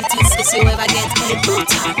the tightest pussy you ever get.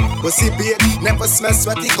 Brutal. Pussy bait, never smell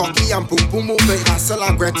sweaty. Cocky and boom boom move it, hustle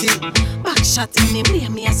and gritty. Back shot in me,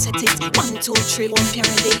 blame me, I set it. 1, 2, 3, 1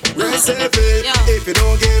 parody. Receive it. If you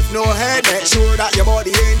don't give no head, make sure that your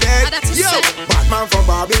body ain't dead. Yo, Batman from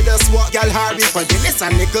Barbados, what girl Harvey for Guinness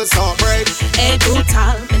and Nichols heartbreak. Hey,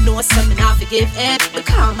 brutal, me know something I forgive head.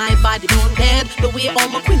 Because my body don't dead. The way all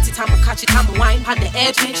my quinty time I catch it, I'm a wine on the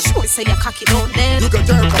edge. Make sure say your cocky don't dead. You can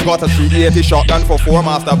turn. Got a 380 shotgun for 4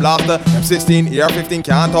 master blaster. M16, AR-15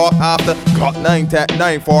 can't talk after. Got 9 tech,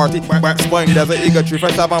 940. Back spine, there's a Eagle 3 for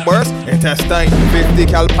 7 bursts. Intestine, 50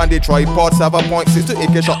 cal pan the tripod. 7.6 to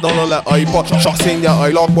AK shot down on the iPod. Shots in your eye,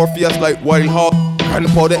 lock more fierce like wild hog.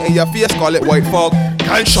 Gunpowder in your face, call it white fog.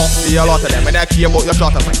 Gunshots, see a lot of them, and I care about your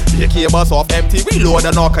shot aside. Your cables off empty, reload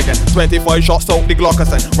and knock again. 25 shots out the Glock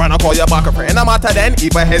aside. Run up all your back a friend, no matter then,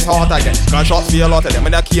 even his heart again. Gunshots, see a lot of them,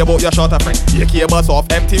 and I care about your shot aside. Your cables off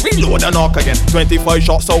empty, reload and knock again. 25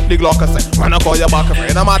 shots out the Glock aside. Run up all your back a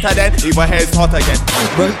friend, no matter then, even his heart again.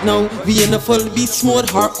 Right now, we in a full beast mode.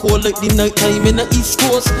 Hardcore like the night time in the East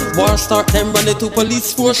Coast. War start, them run it to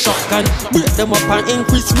police force. Shotgun, break them up and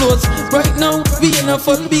increase flows. Right now, we in a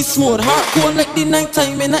full beast mode. Hardcore like the night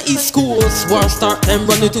time in the East Coast. War start, them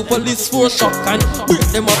run it to police force. Shotgun, break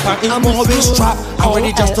them up and increase flows. I'm always strapped, I'm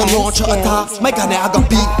ready just to launch an attack. My gun I got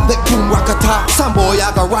beat like boom rockata. Some boy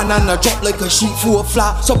I got run and a drop like a sheep through a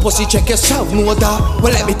flat. So pussy check yourself, know that.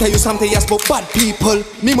 Well let me tell you something, yes, but bad people.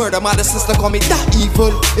 Me murder my sister call me that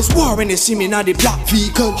evil. It's war when they see me now the black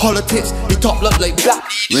vehicle. Politics, the top look like black.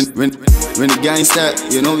 When the gang start,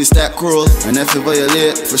 you know we start cruel. And if you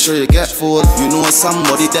violate, for sure you get fooled. You know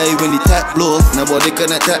somebody die when the tech blow. Nobody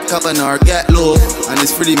can attack cover nor get low. And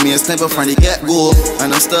it's pretty me a sniper from the get go.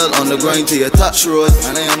 And I'm still on the grind to your touch road.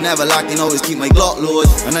 And I am never lacking, always keep my Glock load.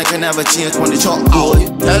 And I can never change when the chalk board.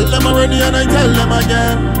 Tell them already and I tell them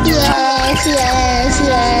again. Yes, yes,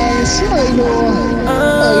 yes. I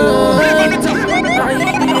know.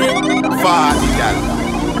 Party gal.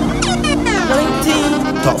 19.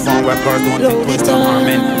 Top phone rappers don't think twice to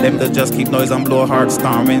harming. Them that just keep noise and blow hard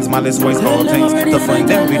stormings. Malice voice all things. To find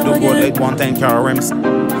them we do good like 110 car rims.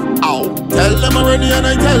 Ow. Tell them already and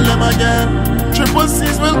I tell them again. Triple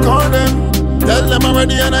C's will call them. Tell them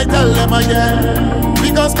already and I tell them again.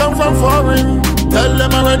 Because come from foreign. Tell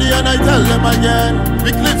them already and I tell them again.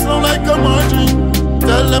 We clips low like a margin.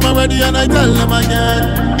 Tell them already and I tell them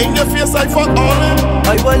again. In your face I fuck all them.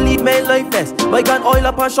 I will lead my life best. My gun oil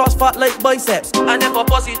up and shots fat like biceps. And if a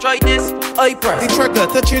pussy try this, I press. The trigger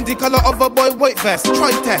to change the color of a boy white vest.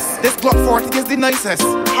 Try test. This Glock 40 is the nicest.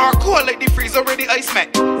 Hardcore like the freeze already ice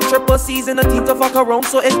met. Triple C's in a team to fuck around,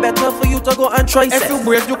 so it's better for you to go and try If you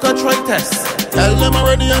brave, you can try test. Tell them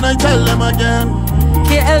already and I tell them again.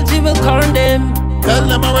 KLG will corn them. Tell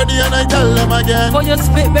them already and I tell them again. For your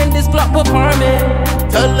spit when this block performing.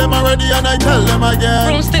 Tell them already and I tell them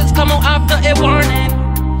again. Broomsticks come out after a warning.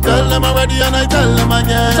 Tell them already and I tell them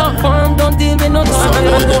again. Top farm, don't deal with no time.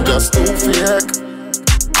 Some boy just too fake.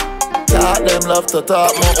 Talk them love to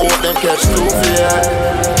talk, more out them catch too fake.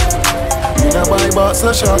 Me no buy box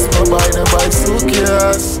of shots, me buy them buy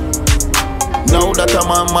suitcase. Now that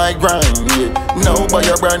I'm on my grind, yeah. Now buy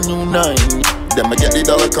a brand new 9. Them I get the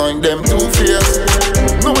dollar coin, them two-face.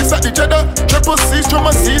 Now it's at the cheddar. Triple C's,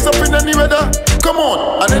 Triple C's up in any weather. Come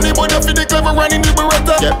on, and anybody feel the clever running the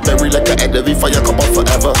Beretta. Get buried like a head of fire come up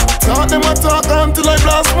forever. Talk them I talk until I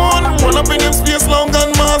blast one. Run up in them space long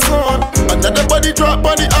and mass on. Another body drop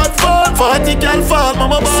on the hard fall. 40 gal fall,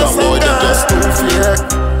 mama boss. Some boy them just too fake.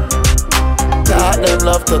 Talk them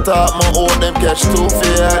love to talk, my own them catch too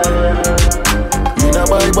fake. Me no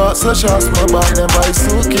buy box of shots, me buy them by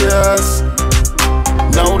suitcase.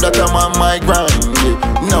 Now that I'm on my grind, yeah.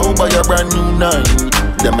 Now buy a brand new 9.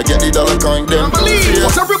 Them I get the dollar coin, them believe.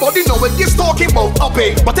 Cause everybody know what this talking about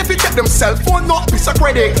upping. But if you check them cell phone, not be so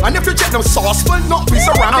credit. And if you check them sauce phone, not be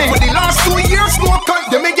so ramming. And for the last 2 years, no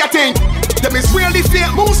cunt, them ain't getting. Them is really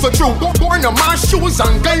fake moves for true. Born a man's shoes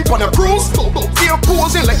and guy on a cruise. Fear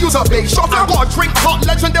posing like use a big shot. I go drink hot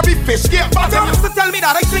legendary fish. Get back. Them used to tell me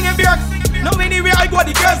that I sing in beer. No anywhere I go,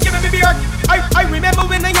 the girls giving me beer. I remember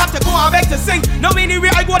when I had to go out back to sing. No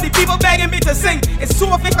anywhere I like what the people begging me to sing. It's so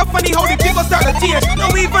thick and funny how the people start to change.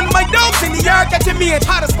 Now even my dogs in the yard catching me and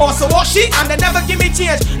hot as ball. So what shit and they never give me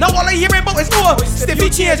change. Now all I hear about is more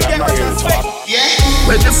stiffy change.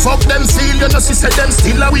 When the fuck them feel, you know she said them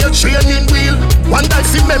still away training wheel. One that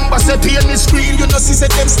fi member say pain is real, you know she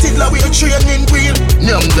said them still away training wheel.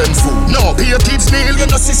 Nyam them food, no pay kids meal, you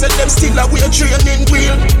know she said them still away training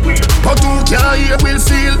wheel. But who can hear will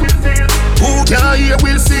feel? Who can hear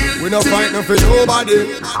will feel? We no fight no for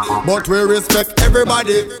nobody, but we respect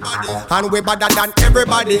everybody, and we better than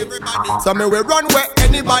everybody. So me we run where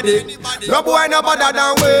anybody. No boy no better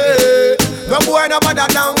than we. No boy no better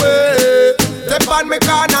than we. Step on me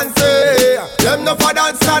can and say, them no for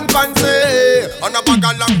dance and fancy. On a bag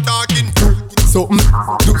of long talking. Do something,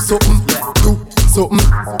 do something, do something,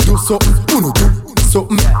 do something. Uno do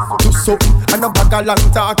something, do something. And a bag of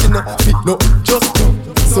long talking. Fit no, just do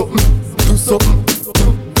something, do something,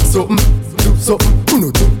 do something, do something.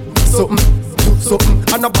 Uno do something, do something.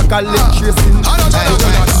 And a bag of leg chasing.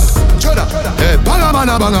 Hey, banga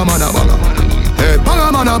mana banga mana banga. Hey,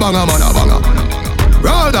 banga mana banga mana banga.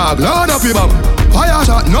 Raw dog, load up your bum. Fire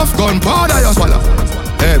shot, enough gun, powder your swallow.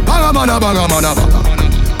 Hey, banga mana banga mana banga.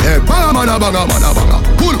 Hey, banga mana banga mana banga.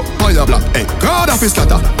 Pull up on your block, hey, guard up his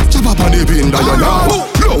scatter. Chop up on the pin that you know.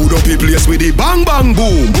 Load up the place with the bang bang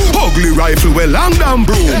boom. Ugly rifle with long damn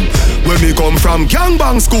broom. When me come from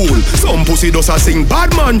gangbang school, some pussy does a sing bad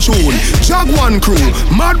man tune. Jaguan crew,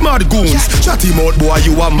 mad goons. Chatty mouth boy,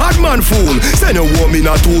 you a madman fool. Send a woman in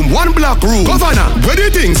a tomb, one black room. Governor, where the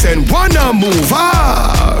thing send one a move.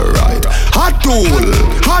 Alright, hot tool,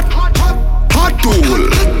 hot tool.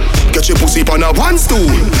 Get your pussy on a one stool.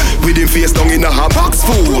 With him face down in a hot box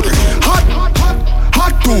food.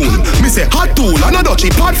 Hot tool, me say hot tool, and a dutchy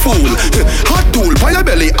pot fool. Hot tool, by your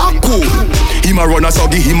belly, up cool. Him a runner, so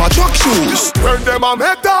give him a truck shoes. When them a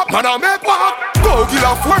make that, man a make walk. Go kill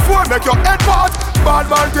a 4-4, make your head part. Bad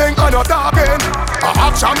man thing, and a talking. A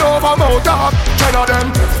action over mouth talk. 10 of them.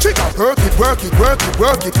 She got work it, work it, work it,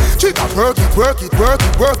 work it. She got work it, work it, work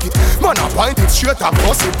it, work it. Man a point it straight and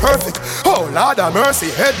bust it perfect. Oh Lord of mercy,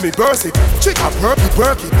 head me burst it. She got work it,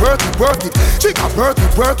 work it, work it, work it. She got work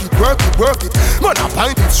it, work it, work it, work it. Man a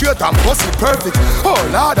point it straight and bust it perfect. Oh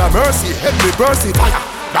Lord of mercy, head me burst it.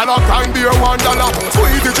 Dollar can be a $1.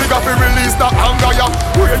 Squeeze the trigger fi release the anger ya.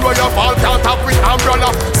 Rain where you fall can't tap with umbrella.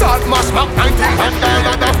 Salt mash back 19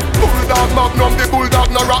 $1. Bulldog magnum, the bulldog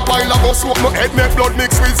no rock while I go smoke my head make blood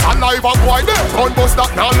mix with saliva. Boy, gun bust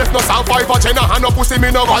that now left no survivor. Jenna hand up pussy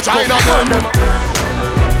me no vagina.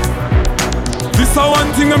 This a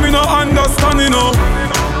one thing I me no understand, you know.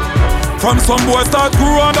 From some boys start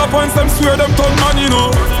growing up and some swear them tongue man, you know.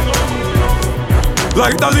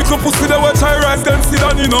 Like that little pussy they watch I rise them sit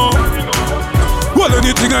down, you know. Well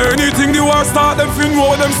anything the war start them fin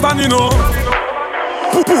know them stand, you know.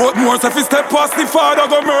 Put more if he step past the father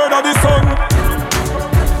go murder the son.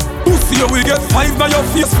 Pussy you will get 5 by your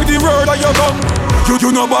face for the murder your gun.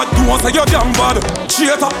 You know bad, do want say you damn bad.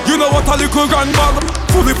 Cheater, you know what a little grand bag.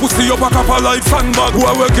 Fully pussy you back up a like sandbag. Who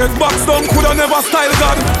will get boxed down coulda never style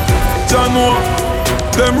God. Jah know,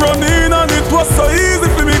 them run in and it was so easy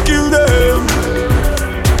for me kill them.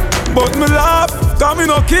 But me laugh, cause me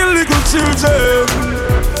no kill little children.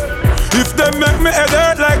 If them make me head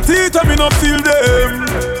hurt like teeth, me no feel them.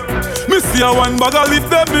 Me see a one bag of lift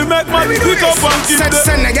them, me make money pick up and give them.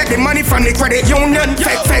 Send I get the money from the credit union.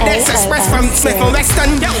 FedEx Express from Smith &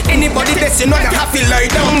 Weston. Anybody this you know you have to lie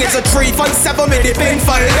down. It's a 357 with the pin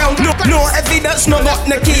fall down. No evidence, no got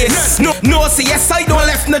no case. No CSI don't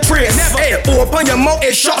left no trace. Hey, open your mouth,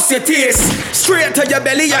 it shuts your teeth. Straight to your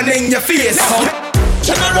belly and in your face.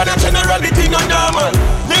 General, the thing on normal.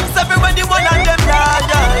 Links everybody, one of them,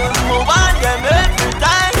 yeah. Move on them every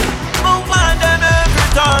time. Move on them every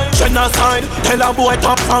time. Genocide, tell a boy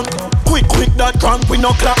top rank. Quick that crank, we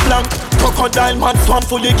no clap blank. Crocodile man swamp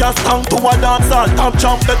fully gas tank. To a dance all top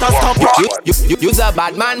jump, better stop. You's a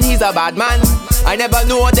bad man, he's a bad man. I never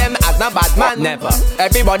know them as a bad man. Never.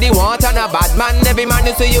 Everybody want on a bad man. Every man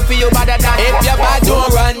you see you feel better than. If you're bad, don't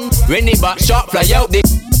run. When the butt shot fly out the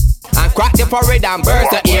and crack the forehead and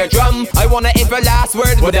burst the eardrum. I wonder if your last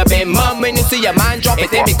word would have been mum. When you see a man drop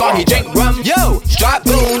it in because he drink rum. Yo, strap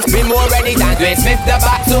goons, be more ready than Dwayne Smith the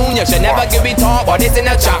Batsoon. You should never give it talk, but it's in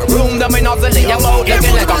the chat room. The me nozzle in your mouth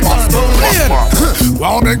looking like a pot spoon.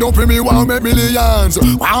 Wow, make no for me, wow, make millions.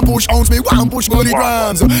 One push ounce me, one push bully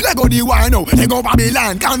grams. Let go the wino, let go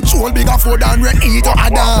Babylon. Control bigger food than Red Eat or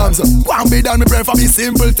Adams. One be done, me pray for me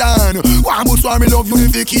simpleton. One push for me love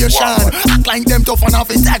unification. Act like them tough and off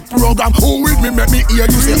it tech program. Who with me make me hear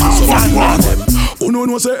you say, oh, one. Uno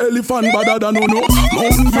no say elephant better than uno.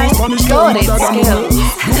 Mountain view Spanish town better than uno.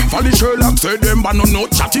 For the Sherlock say them but no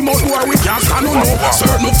chatty mouth boy we can't stand uno.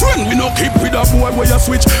 Certain friend we no keep with a boy where you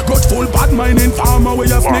switch. Got full bad mind in farmer where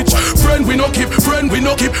you snitch. Friend we no keep, friend we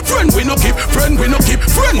no keep, friend we no keep, friend we no keep,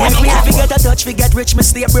 friend we no keep. If me have to get a touch, we get rich, me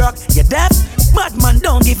stay broke. You deaf? Bad man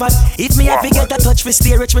don't give up. If me have to get a touch, we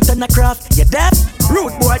stay rich, we turn a craft. You deaf?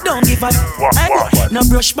 Rude boy don't give up. No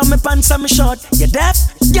brush for me pants and me short. You deaf?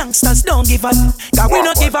 Youngsters don't give up. Cause we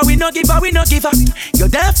no give up, we no give up, we no give up. You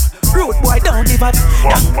deaf? Rude boy don't give up.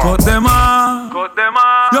 Cut them off. Cut them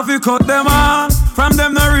off. You fi cut them off. From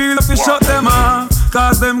them no real, you fi shut them off.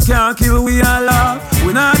 Cause them can't kill we all love.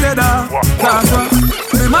 We not dead off. Cause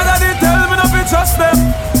the mother they tell me not to trust them.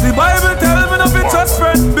 The Bible tell me not to trust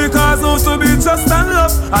friend. Because those to be trust and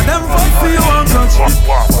love. And them fuck for you and touch.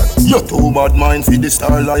 You too bad mind for the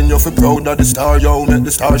star line. You fi proud of the star, yo, make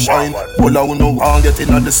the star shine. Well I no one get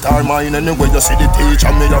in at the star mine. Anyway you see the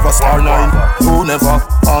teacher, me have a star 9. You never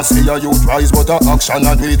can't see a youth rise. But a action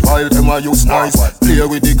I do it while them a use nice. Play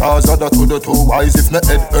with the cars of the to the two wise. If me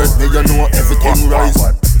head hurt me you know everything rise.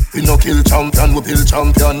 We no kill champion, we build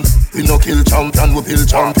champion. We no kill champion, we build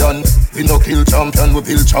champion. We no kill champion, we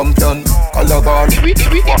build champion. Calabar,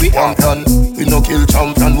 champion. We no kill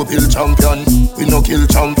champion, we build champion. We no kill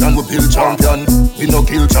champion, we build champion. We no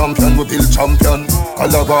kill champion, we build champion.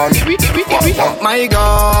 Calabar. My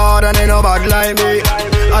God, and they no bad like me.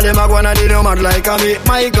 All them a go and they no mad like me.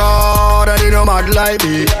 My God, and they no mad like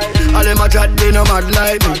me. All them a chat, they no mad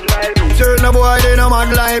like me. Certain boy, they no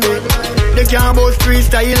mad like me. They can't boast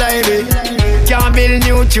freestyle like me. Can't build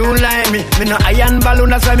new tune like me. Me no iron balloon,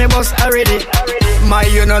 that's why me bust already. My,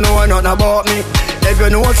 you no know nothing about me. If you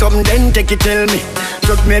know something, then take it, tell me.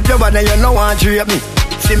 Just me your bad and you no want to rape me.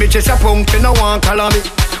 See me chase a punk, you no want call on me.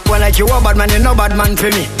 Well like you a bad man, you no bad man for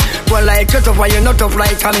me. Well like you tough, why you not tough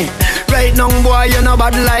like me. Right now, boy, you no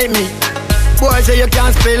bad like me. Boy say you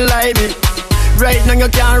can't spell like me. Right now you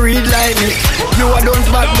can't read like me. You a don't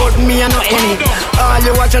bad but me a no any. All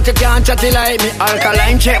you watch out you can't chatty like me.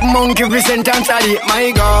 Alkaline check monkey present and study.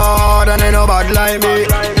 My God and they no bad like me.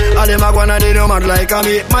 All them a go and they no mad like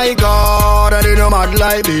me. My God and they no mad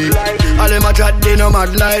like me. All them a chat they no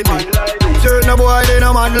mad like me. Certain boy they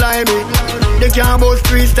no mad like me. They can't boast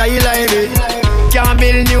freestyle like me. Can't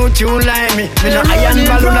build new tune like me. Me no iron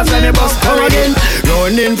balloon that's why me bust come again.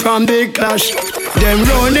 Running from the clash. Them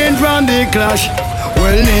running from the clash.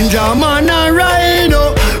 Well, Ninja Man and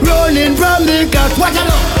Rhino running from the clash. Watch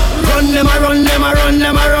out! Run them a run, them a run,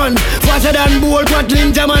 them a run. Faster than Bolt, what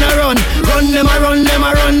Ninja Man a run. Run them a run, them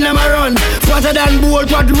a run, them a run. Faster than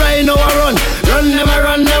Bolt, what Rhino a run. Run them a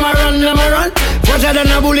run, them a run, them a run. Faster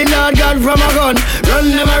than a bullet Lord God from a gun.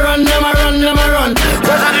 Run them a run, them a run, them a run.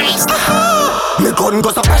 Me gun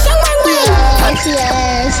goes up.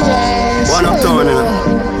 Yes. One uptown, you know.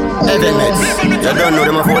 Heaven Meds, you don't know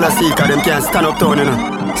them a full of seeker, them can't stand up town, you know.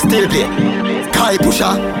 Still play, Kai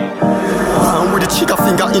Pusher. With the chica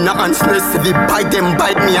finger in a hand, snare, if they bite them,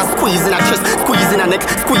 bite me, I squeeze in a chest, squeeze in a neck,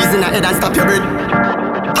 squeeze in a head and stop your breath.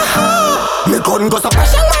 Me gun goes up,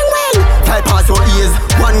 passion wang wang. 5 pass your ears,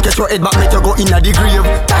 1 get your head back, make you go in a the grave.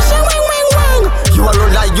 Passion wang wang wang. You a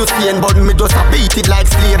run like you see but me just a beat it like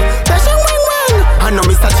slave. Passion wang wang. I know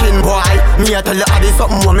Mr. Chin boy, me a tell you I did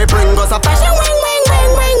something when me bring us a passion wang wang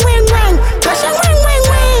wang wang wang wang. Passion wang wang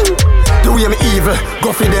wang. The way me evil,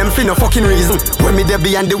 go for them for no fucking reason. When me there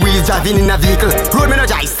behind the wheels driving in a vehicle. Road me no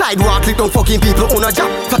jive, sidewalk click down fucking people on a job.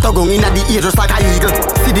 Fat a gun in a the ear just like a eagle.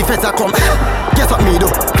 See the feds a come, guess what me do?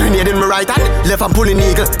 Grenade in my right hand, left hand pulling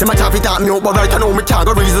eagle. Them a chop it at me out, but right hand now me can't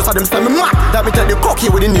go reason. So them send me mad, that me tell the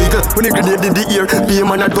cocky with the eagle. When the grenade in the ear, be a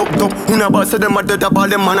man a duck duck. When a boss say them a dead up all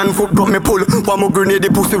them man and foot drop me pull. One more grenade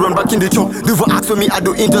the pussy run back in the truck. Do for ask for me I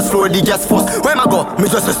do in just slow the gas first. Where I go? Me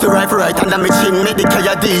just the rifle right hand and me chin. Make the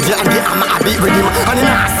kaya DJ and the hammer I beat with him. And in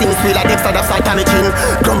a sing sweet like Dexter that's like Tommy Chin.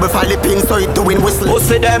 Grumble for the pin so it doing whistle.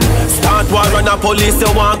 Pussy them, start war run a police you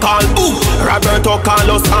want call. Ooh, Roberto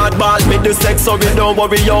Carlos hardball. Make the sex so we don't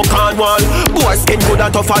worry you can't wall. Boy skin good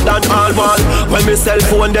and tougher than all wall. When me cell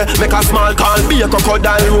phone they make a small call. Be a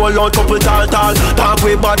crocodile roll out couple tall. Talk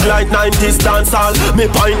way bad like 90s dance hall. Me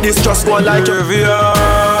point this just go like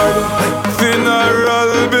graveyard.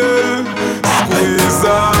 Funeral bill. Squeeze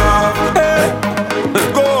up. Hey,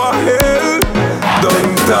 go ahead.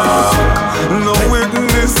 Don't talk. No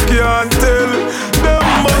witness can't tell. Them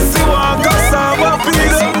must walk cassava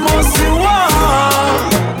feed. Them must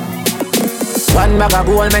walk. One bag of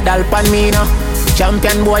gold medal pan me now.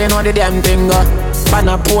 Champion boy, you know the damn thing. Pan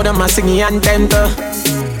a pour them a singing anthem.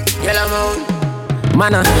 Yellow moon.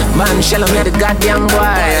 Man, shell me the goddamn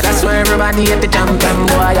boy. That's why everybody at the champion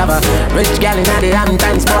boy. Have a rich gal in the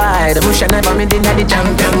Hamptons boy. The bush never made in the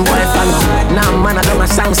champion boy. Now man, I do my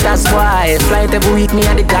songsters boy. Flight every week me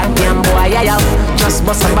at the goddamn boy. Yeah, yeah. Just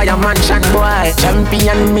bust up by a mansion boy.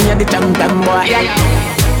 Champion me at the champion boy. Yeah,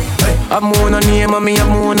 yeah. I'm more no name and me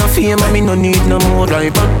I'm more no fame and me no need no more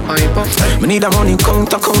hyper. Me need a money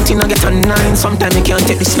counting I get a 9. Sometimes me can't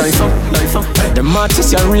take this life up. The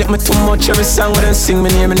artists you rate me too much. Every song when they sing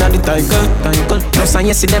me name in the title. Plus and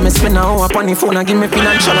yesterday me spend an hour upon the phone and give me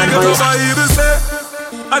financial advice. Nobody say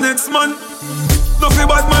a next man. Nothing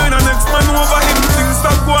bad mind a next man over him. Things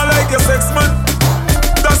that go like a sex man.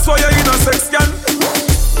 That's why you're in a sex can.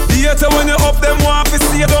 Later when you up them want to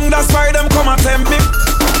see you down. That's why them come and tempt me.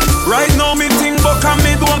 Right now me think buck and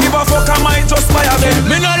me don't give a fuck. I might just buy a bed.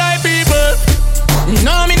 Me no like people.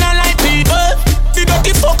 No, me no like people. The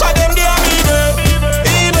dirty fucker them they are evil.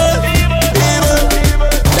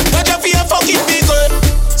 Them gotcha for your fucking people.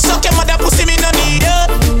 Suck your mother pussy me no need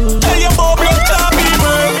you. Tell your boy blood clot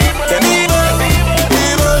people. Them evil.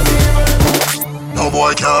 No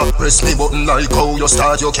boy can't press me button like how you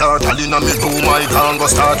start. You can't tell in a me room I can't go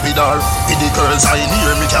start with her. With the girls I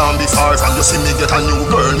near me can't be far from. You see me get a new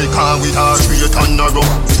girl me can't with her. Straight and narrow,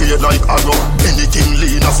 straight like arrow. Anything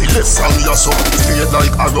lean off it left from your so. Straight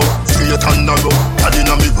like arrow, straight and narrow. Tell in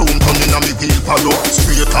a me room come in a me wheelbarrow.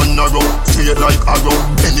 Straight and narrow, straight like arrow.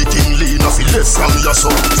 Anything lean off it left from your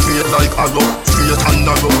so. Straight like arrow, straight and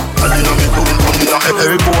narrow. Tell in a me room come in a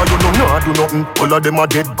hey boy you know not do nothing. All of them a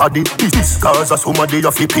dead body. This cause a somebody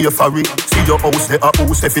you fi pay for it. See your house there a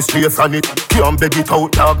house if it's straight from it. Can't beg it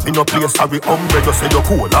out dog me no play sorry. Umbrella say you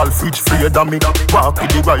cool all fridge free than me. Walk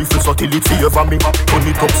with the rifle so till it favor me. Turn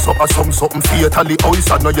it up so a something fatally. Oh you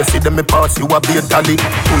sad now you see them me pass you a beard tally.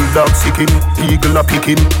 Bulldog sick him, eagle a pick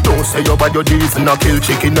him. Don't say you bad your deeds and a kill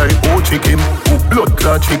chicken. I chicken, blood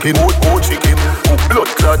clot chicken. Chicken,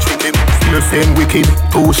 blood clot chicken. Still saying wicked,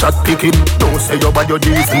 2 shot pick him. Don't say you bad your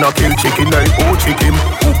deeds and a kill chicken. I chicken,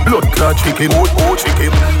 blood clot chicken.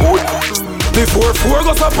 Chicken. Before 4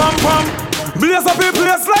 goes a pam pam. Blaze up a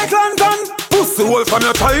place like London. Pussy hole from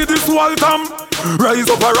your tie this wall come. Rise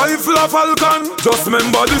up a rifle a falcon. Just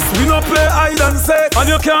remember this, we no play hide and seek. And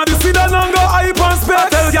you can't see the non go hype and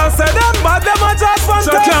spec. Tell y'all say them bad, them a just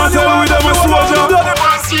fantastic. You can't tell with them a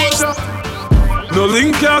soldier. No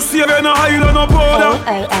link can't save you, no hide or no border.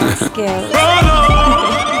 Run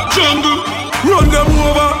on, jungle, run them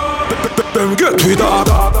over. Them get with that.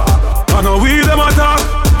 I know we them attack.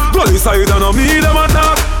 Gully side I know me them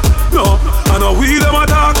attack. No, I know we them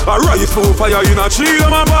attack. A rifle fire in a tree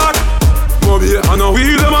them a back. Moby, I know we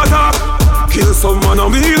them attack. Kill some man, I know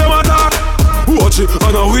me them attack. Watch it,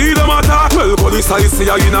 I know we them attack. Well, gully side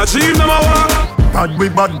say I in a tree them a walk. Bad we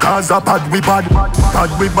bad, Gaza bad we bad.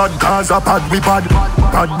 Bad we bad, Gaza bad we bad.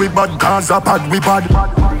 Bad we bad, Gaza bad we bad.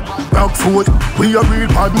 Rock foot, we a real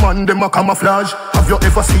bad man, them a camouflage. Have you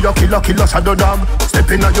ever seen a killer shadow dog?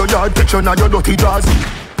 Step in a your yard, catch on a your dirty jaws.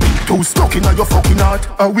 Too stuck in a your fucking heart.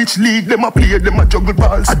 Which league them a play, them a juggle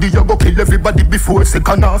balls. I did you go kill everybody before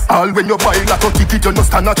second half. All when you buy like a ticket, you no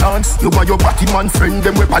stand a chance. You and your batty man friend,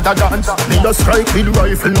 them we pada dance. Need a strike with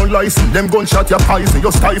rifle, no license. Them gunshot your poison,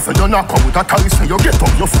 you stifle, you knock out a Tyson. You get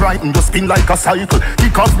up, you frightened, you spin like a cycle.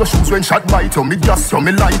 Kick off your shoes when shot bite you. Me gas you,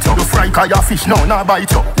 me light you. You fry cause your fish, no, nah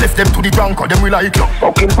bite you. Left them to the drunk, or them we like you.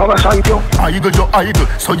 Fucking parasite you. Idle, you idle.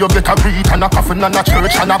 So you get a beat and a coffin and a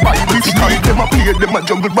church and a Bible. Which league them a play, them a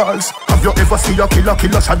juggle balls. Have you ever seen a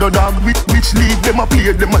killer shadow dog? Which league them a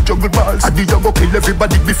play, them a juggle balls? I did you go kill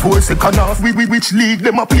everybody before second half? Which league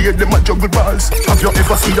them a play, them a juggle balls? Have you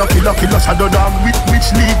ever seen a killer shadow dog?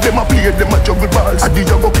 Which league them a play, them a juggle balls? I did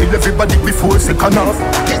you go kill everybody before second half?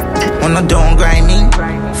 On a down grinding.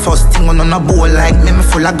 First thing on a bowl like me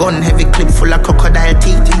full of gun, heavy clip full of crocodile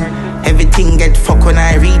teeth. Everything get fuck when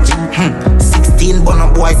I reach 16 bun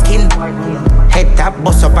up boy skin. Head tap,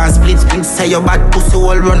 bust up and split. Say your bad pussy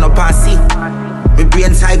all run up and see. My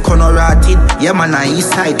brain side corner rotted. Yeah man on east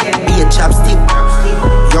side, be a chapstick.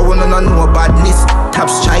 You wanna know badness. Top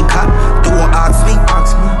striker, don't ask me.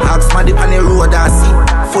 Ask my dip on the road and see.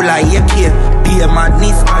 Full of AK, be a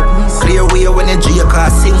madness. Clear way when you drink or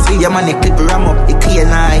sing. Yeah man, the clip ram up, the clear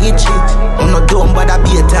now hit shit. On no dumb but I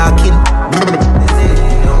be a talking.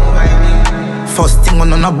 First thing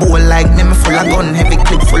on a bowl like me full of gun, heavy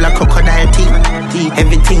clip full of crocodile teeth.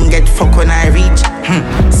 Everything get fuck when I reach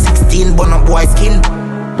 16 bun up boy skin.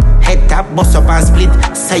 Head tap, bust up and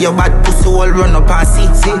split. Say your bad pussy all run up and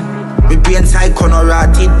see. My brain side corner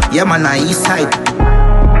rotted. Yeah man on east side.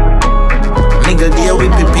 Nigga there we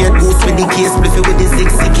prepared goose with the case. Spliffy with the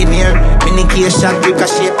sick in here. Mini case shot,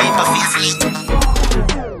 ricochet, paper face.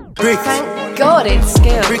 Brick. God, it's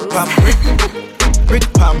skills. Brick pam brick,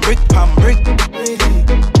 brick pam brick pam brick,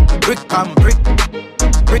 brick pam brick,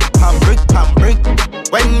 brick pam brick pam brick.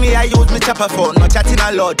 When me I use me chopper phone, no chatting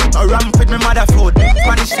a lot, no ramp with me mother food,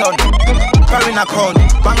 Spanish town, foreign account,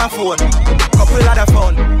 bang a phone, couple other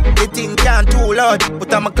phone. The thing can't too loud,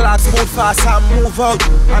 but I'm a clocks move fast and move out.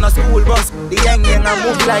 On a school bus, the young I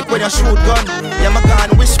move like when you shoot gun. Yeah, my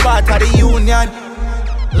gun, which part of the union?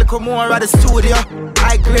 Look more at the studio.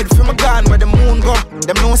 I grade from a gun where the moon go.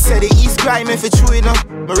 Them no say the East crime if it's true enough.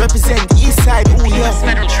 Me represent East Side, ooh The yeah. U.S.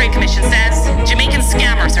 Federal Trade Commission says Jamaican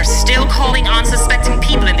scammers are still calling unsuspecting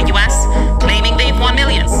people in the U.S., claiming they've won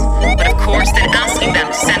millions. But of course, they're asking them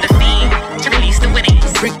to send a fee to release the winnings.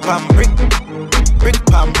 Brick pam brick, brick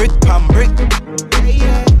pam brick pam brick,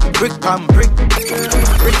 brick pam brick,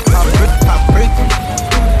 brick pam brick pam brick,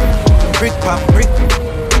 brick pam brick,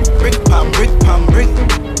 brick pam brick pam brick,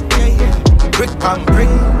 brick pam brick.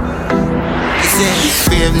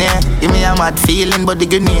 Brave now, give me a mad feeling, but the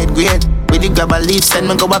grenade great. With the grab a leaf, send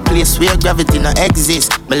me go a place where gravity no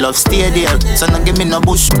exist. My love stay there, so no give me no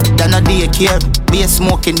bush, than a daycare. Be a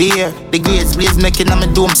smoke in the air, the grades blaze making on my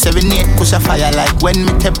dome 7-8. Push a fire like when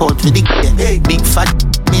me tap out with the gear. Big fat,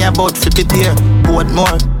 me about to prepare, boat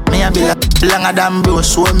more. Me a be like longer than bro,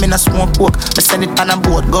 so me no smoke coke. Me send it on a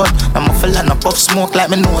boat gun, I'm a fella no puff smoke like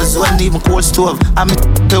me nose zone. Even cold stove, I'm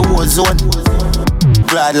the war zone.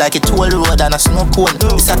 Broad like a toll road and a snow cone.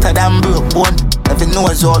 It's hotter than broke bone. Every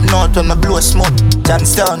nose up north when I blow smoke.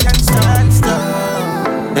 Johnstown.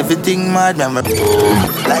 Everything mad, man.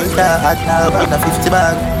 Like that, hot now, about a 50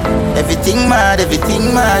 bag. Everything mad,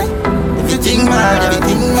 everything mad. Everything mad,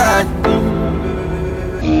 everything mad.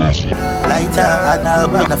 Like that, hot now,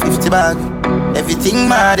 about a 50 bag. Everything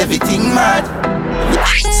mad, everything mad.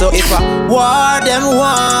 So if I war them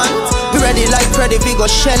want, we ready like Freddy, we go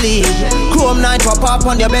Shelly. Chrome 9 pop up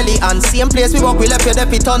on your belly, and same place we walk, we left your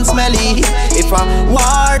deputy ton smelly. If I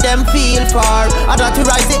war them feel far, I'd have to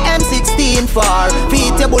rise the M16 far.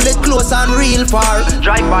 Feet your bullet close and real far.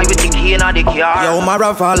 Drive by with the key in the car. Yo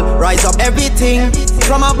Maraval, rise up everything.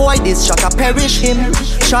 From a boy this shot I perish him.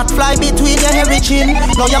 Shot fly between your hairy chin.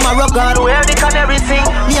 Now you're my gun, where the canary sing.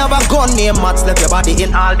 Me have a gun named Mats, left your body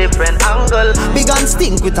in all different angles. Big and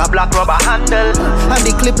stink with a black rubber handle. And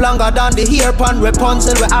the clip longer than the hairpin.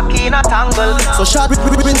 Rapunzel we a key in a tangle. So shot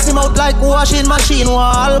rinse him out like washing machine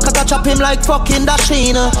wall. Cut a chop him like fucking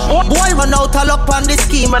Dasheen. Boy run out a lock on the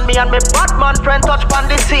scheme. And me Batman friend touch on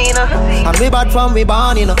the scene. And we bad from we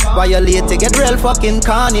born, you know. Violate to get real fucking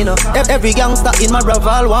con, you know. Every gangster in my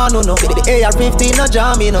rival one, you know. The AR-15 a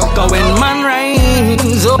jam, you know. Cause when man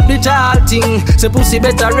rise up the tall thing, say pussy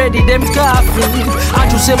better ready them coughing. I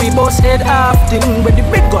just say we boss head afting. When the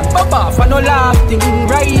big gun pop off and no laughing.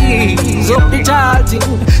 Rise up the tall thing,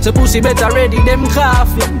 say pussy better ready them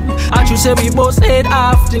coughing. I just say we boss head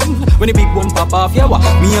afting. When the big one pop off, yeah what?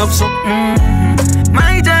 Me have some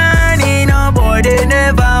My journey, no boy, they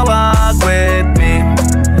never walk with me.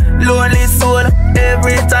 Lonely soul,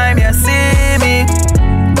 every time you see me.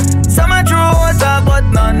 Some are true water, but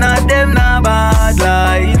none of them not bad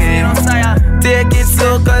like me. Take it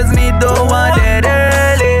slow, cause me don't want it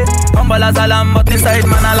early. Humble as a lamb, but inside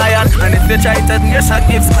man a lion. And if you try to, your shot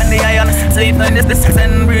gives man the iron. Sleep on this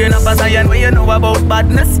and brain up as iron. What you know about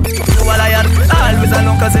badness? You a lion. Always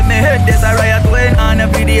alone, cause in my head there's a riot going on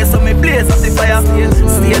every day. So me blaze up the fire.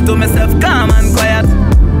 Stay to myself, calm and quiet.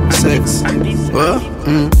 Sex, what?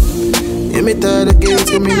 Yeah, me tired of games,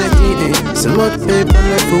 give me the eating. So much paper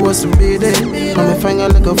left for us to be there. Come me find a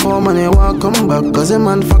little form and they won't come back. Cause a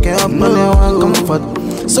man fuck it up and they won't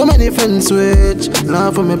comfort. So many friends switch.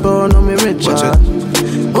 Laugh for me born on me rich.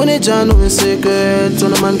 Only John know his secret. So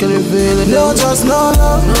no man can reveal it. No just no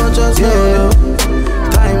love, no just no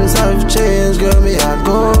love. Times have changed, girl, me a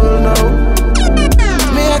gold now.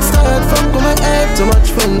 Me ex-tired from come and act. Too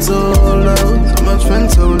much friends so low. Too much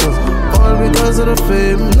friends so low. All because of the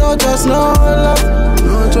fame. No just no love.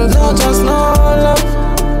 No just no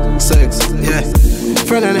love. Sex, yeah.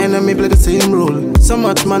 Friend and enemy play the same role. So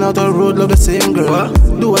much man out the road love the same girl.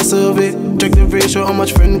 What? Do a survey, check the ratio. How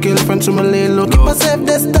much friend kill friends from a lay low. Keep a safe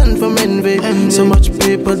distance from envy. So much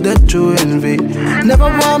people that you envy. Never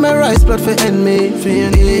want me rice blood for enemy.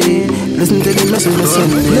 Listen to the message me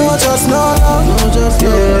send me. No just no love. No just no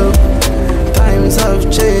love. Times have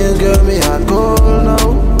changed, girl, me a gold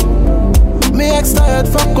now. Me ex-tired,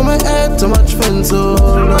 fuck on my head. Too much friends so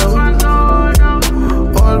low.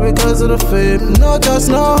 All because of the fame. No just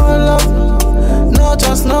no love. No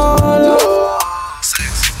just no love.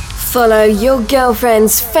 Follow your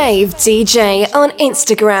girlfriend's fave DJ on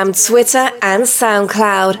Instagram, Twitter and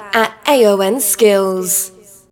SoundCloud at AON Skills.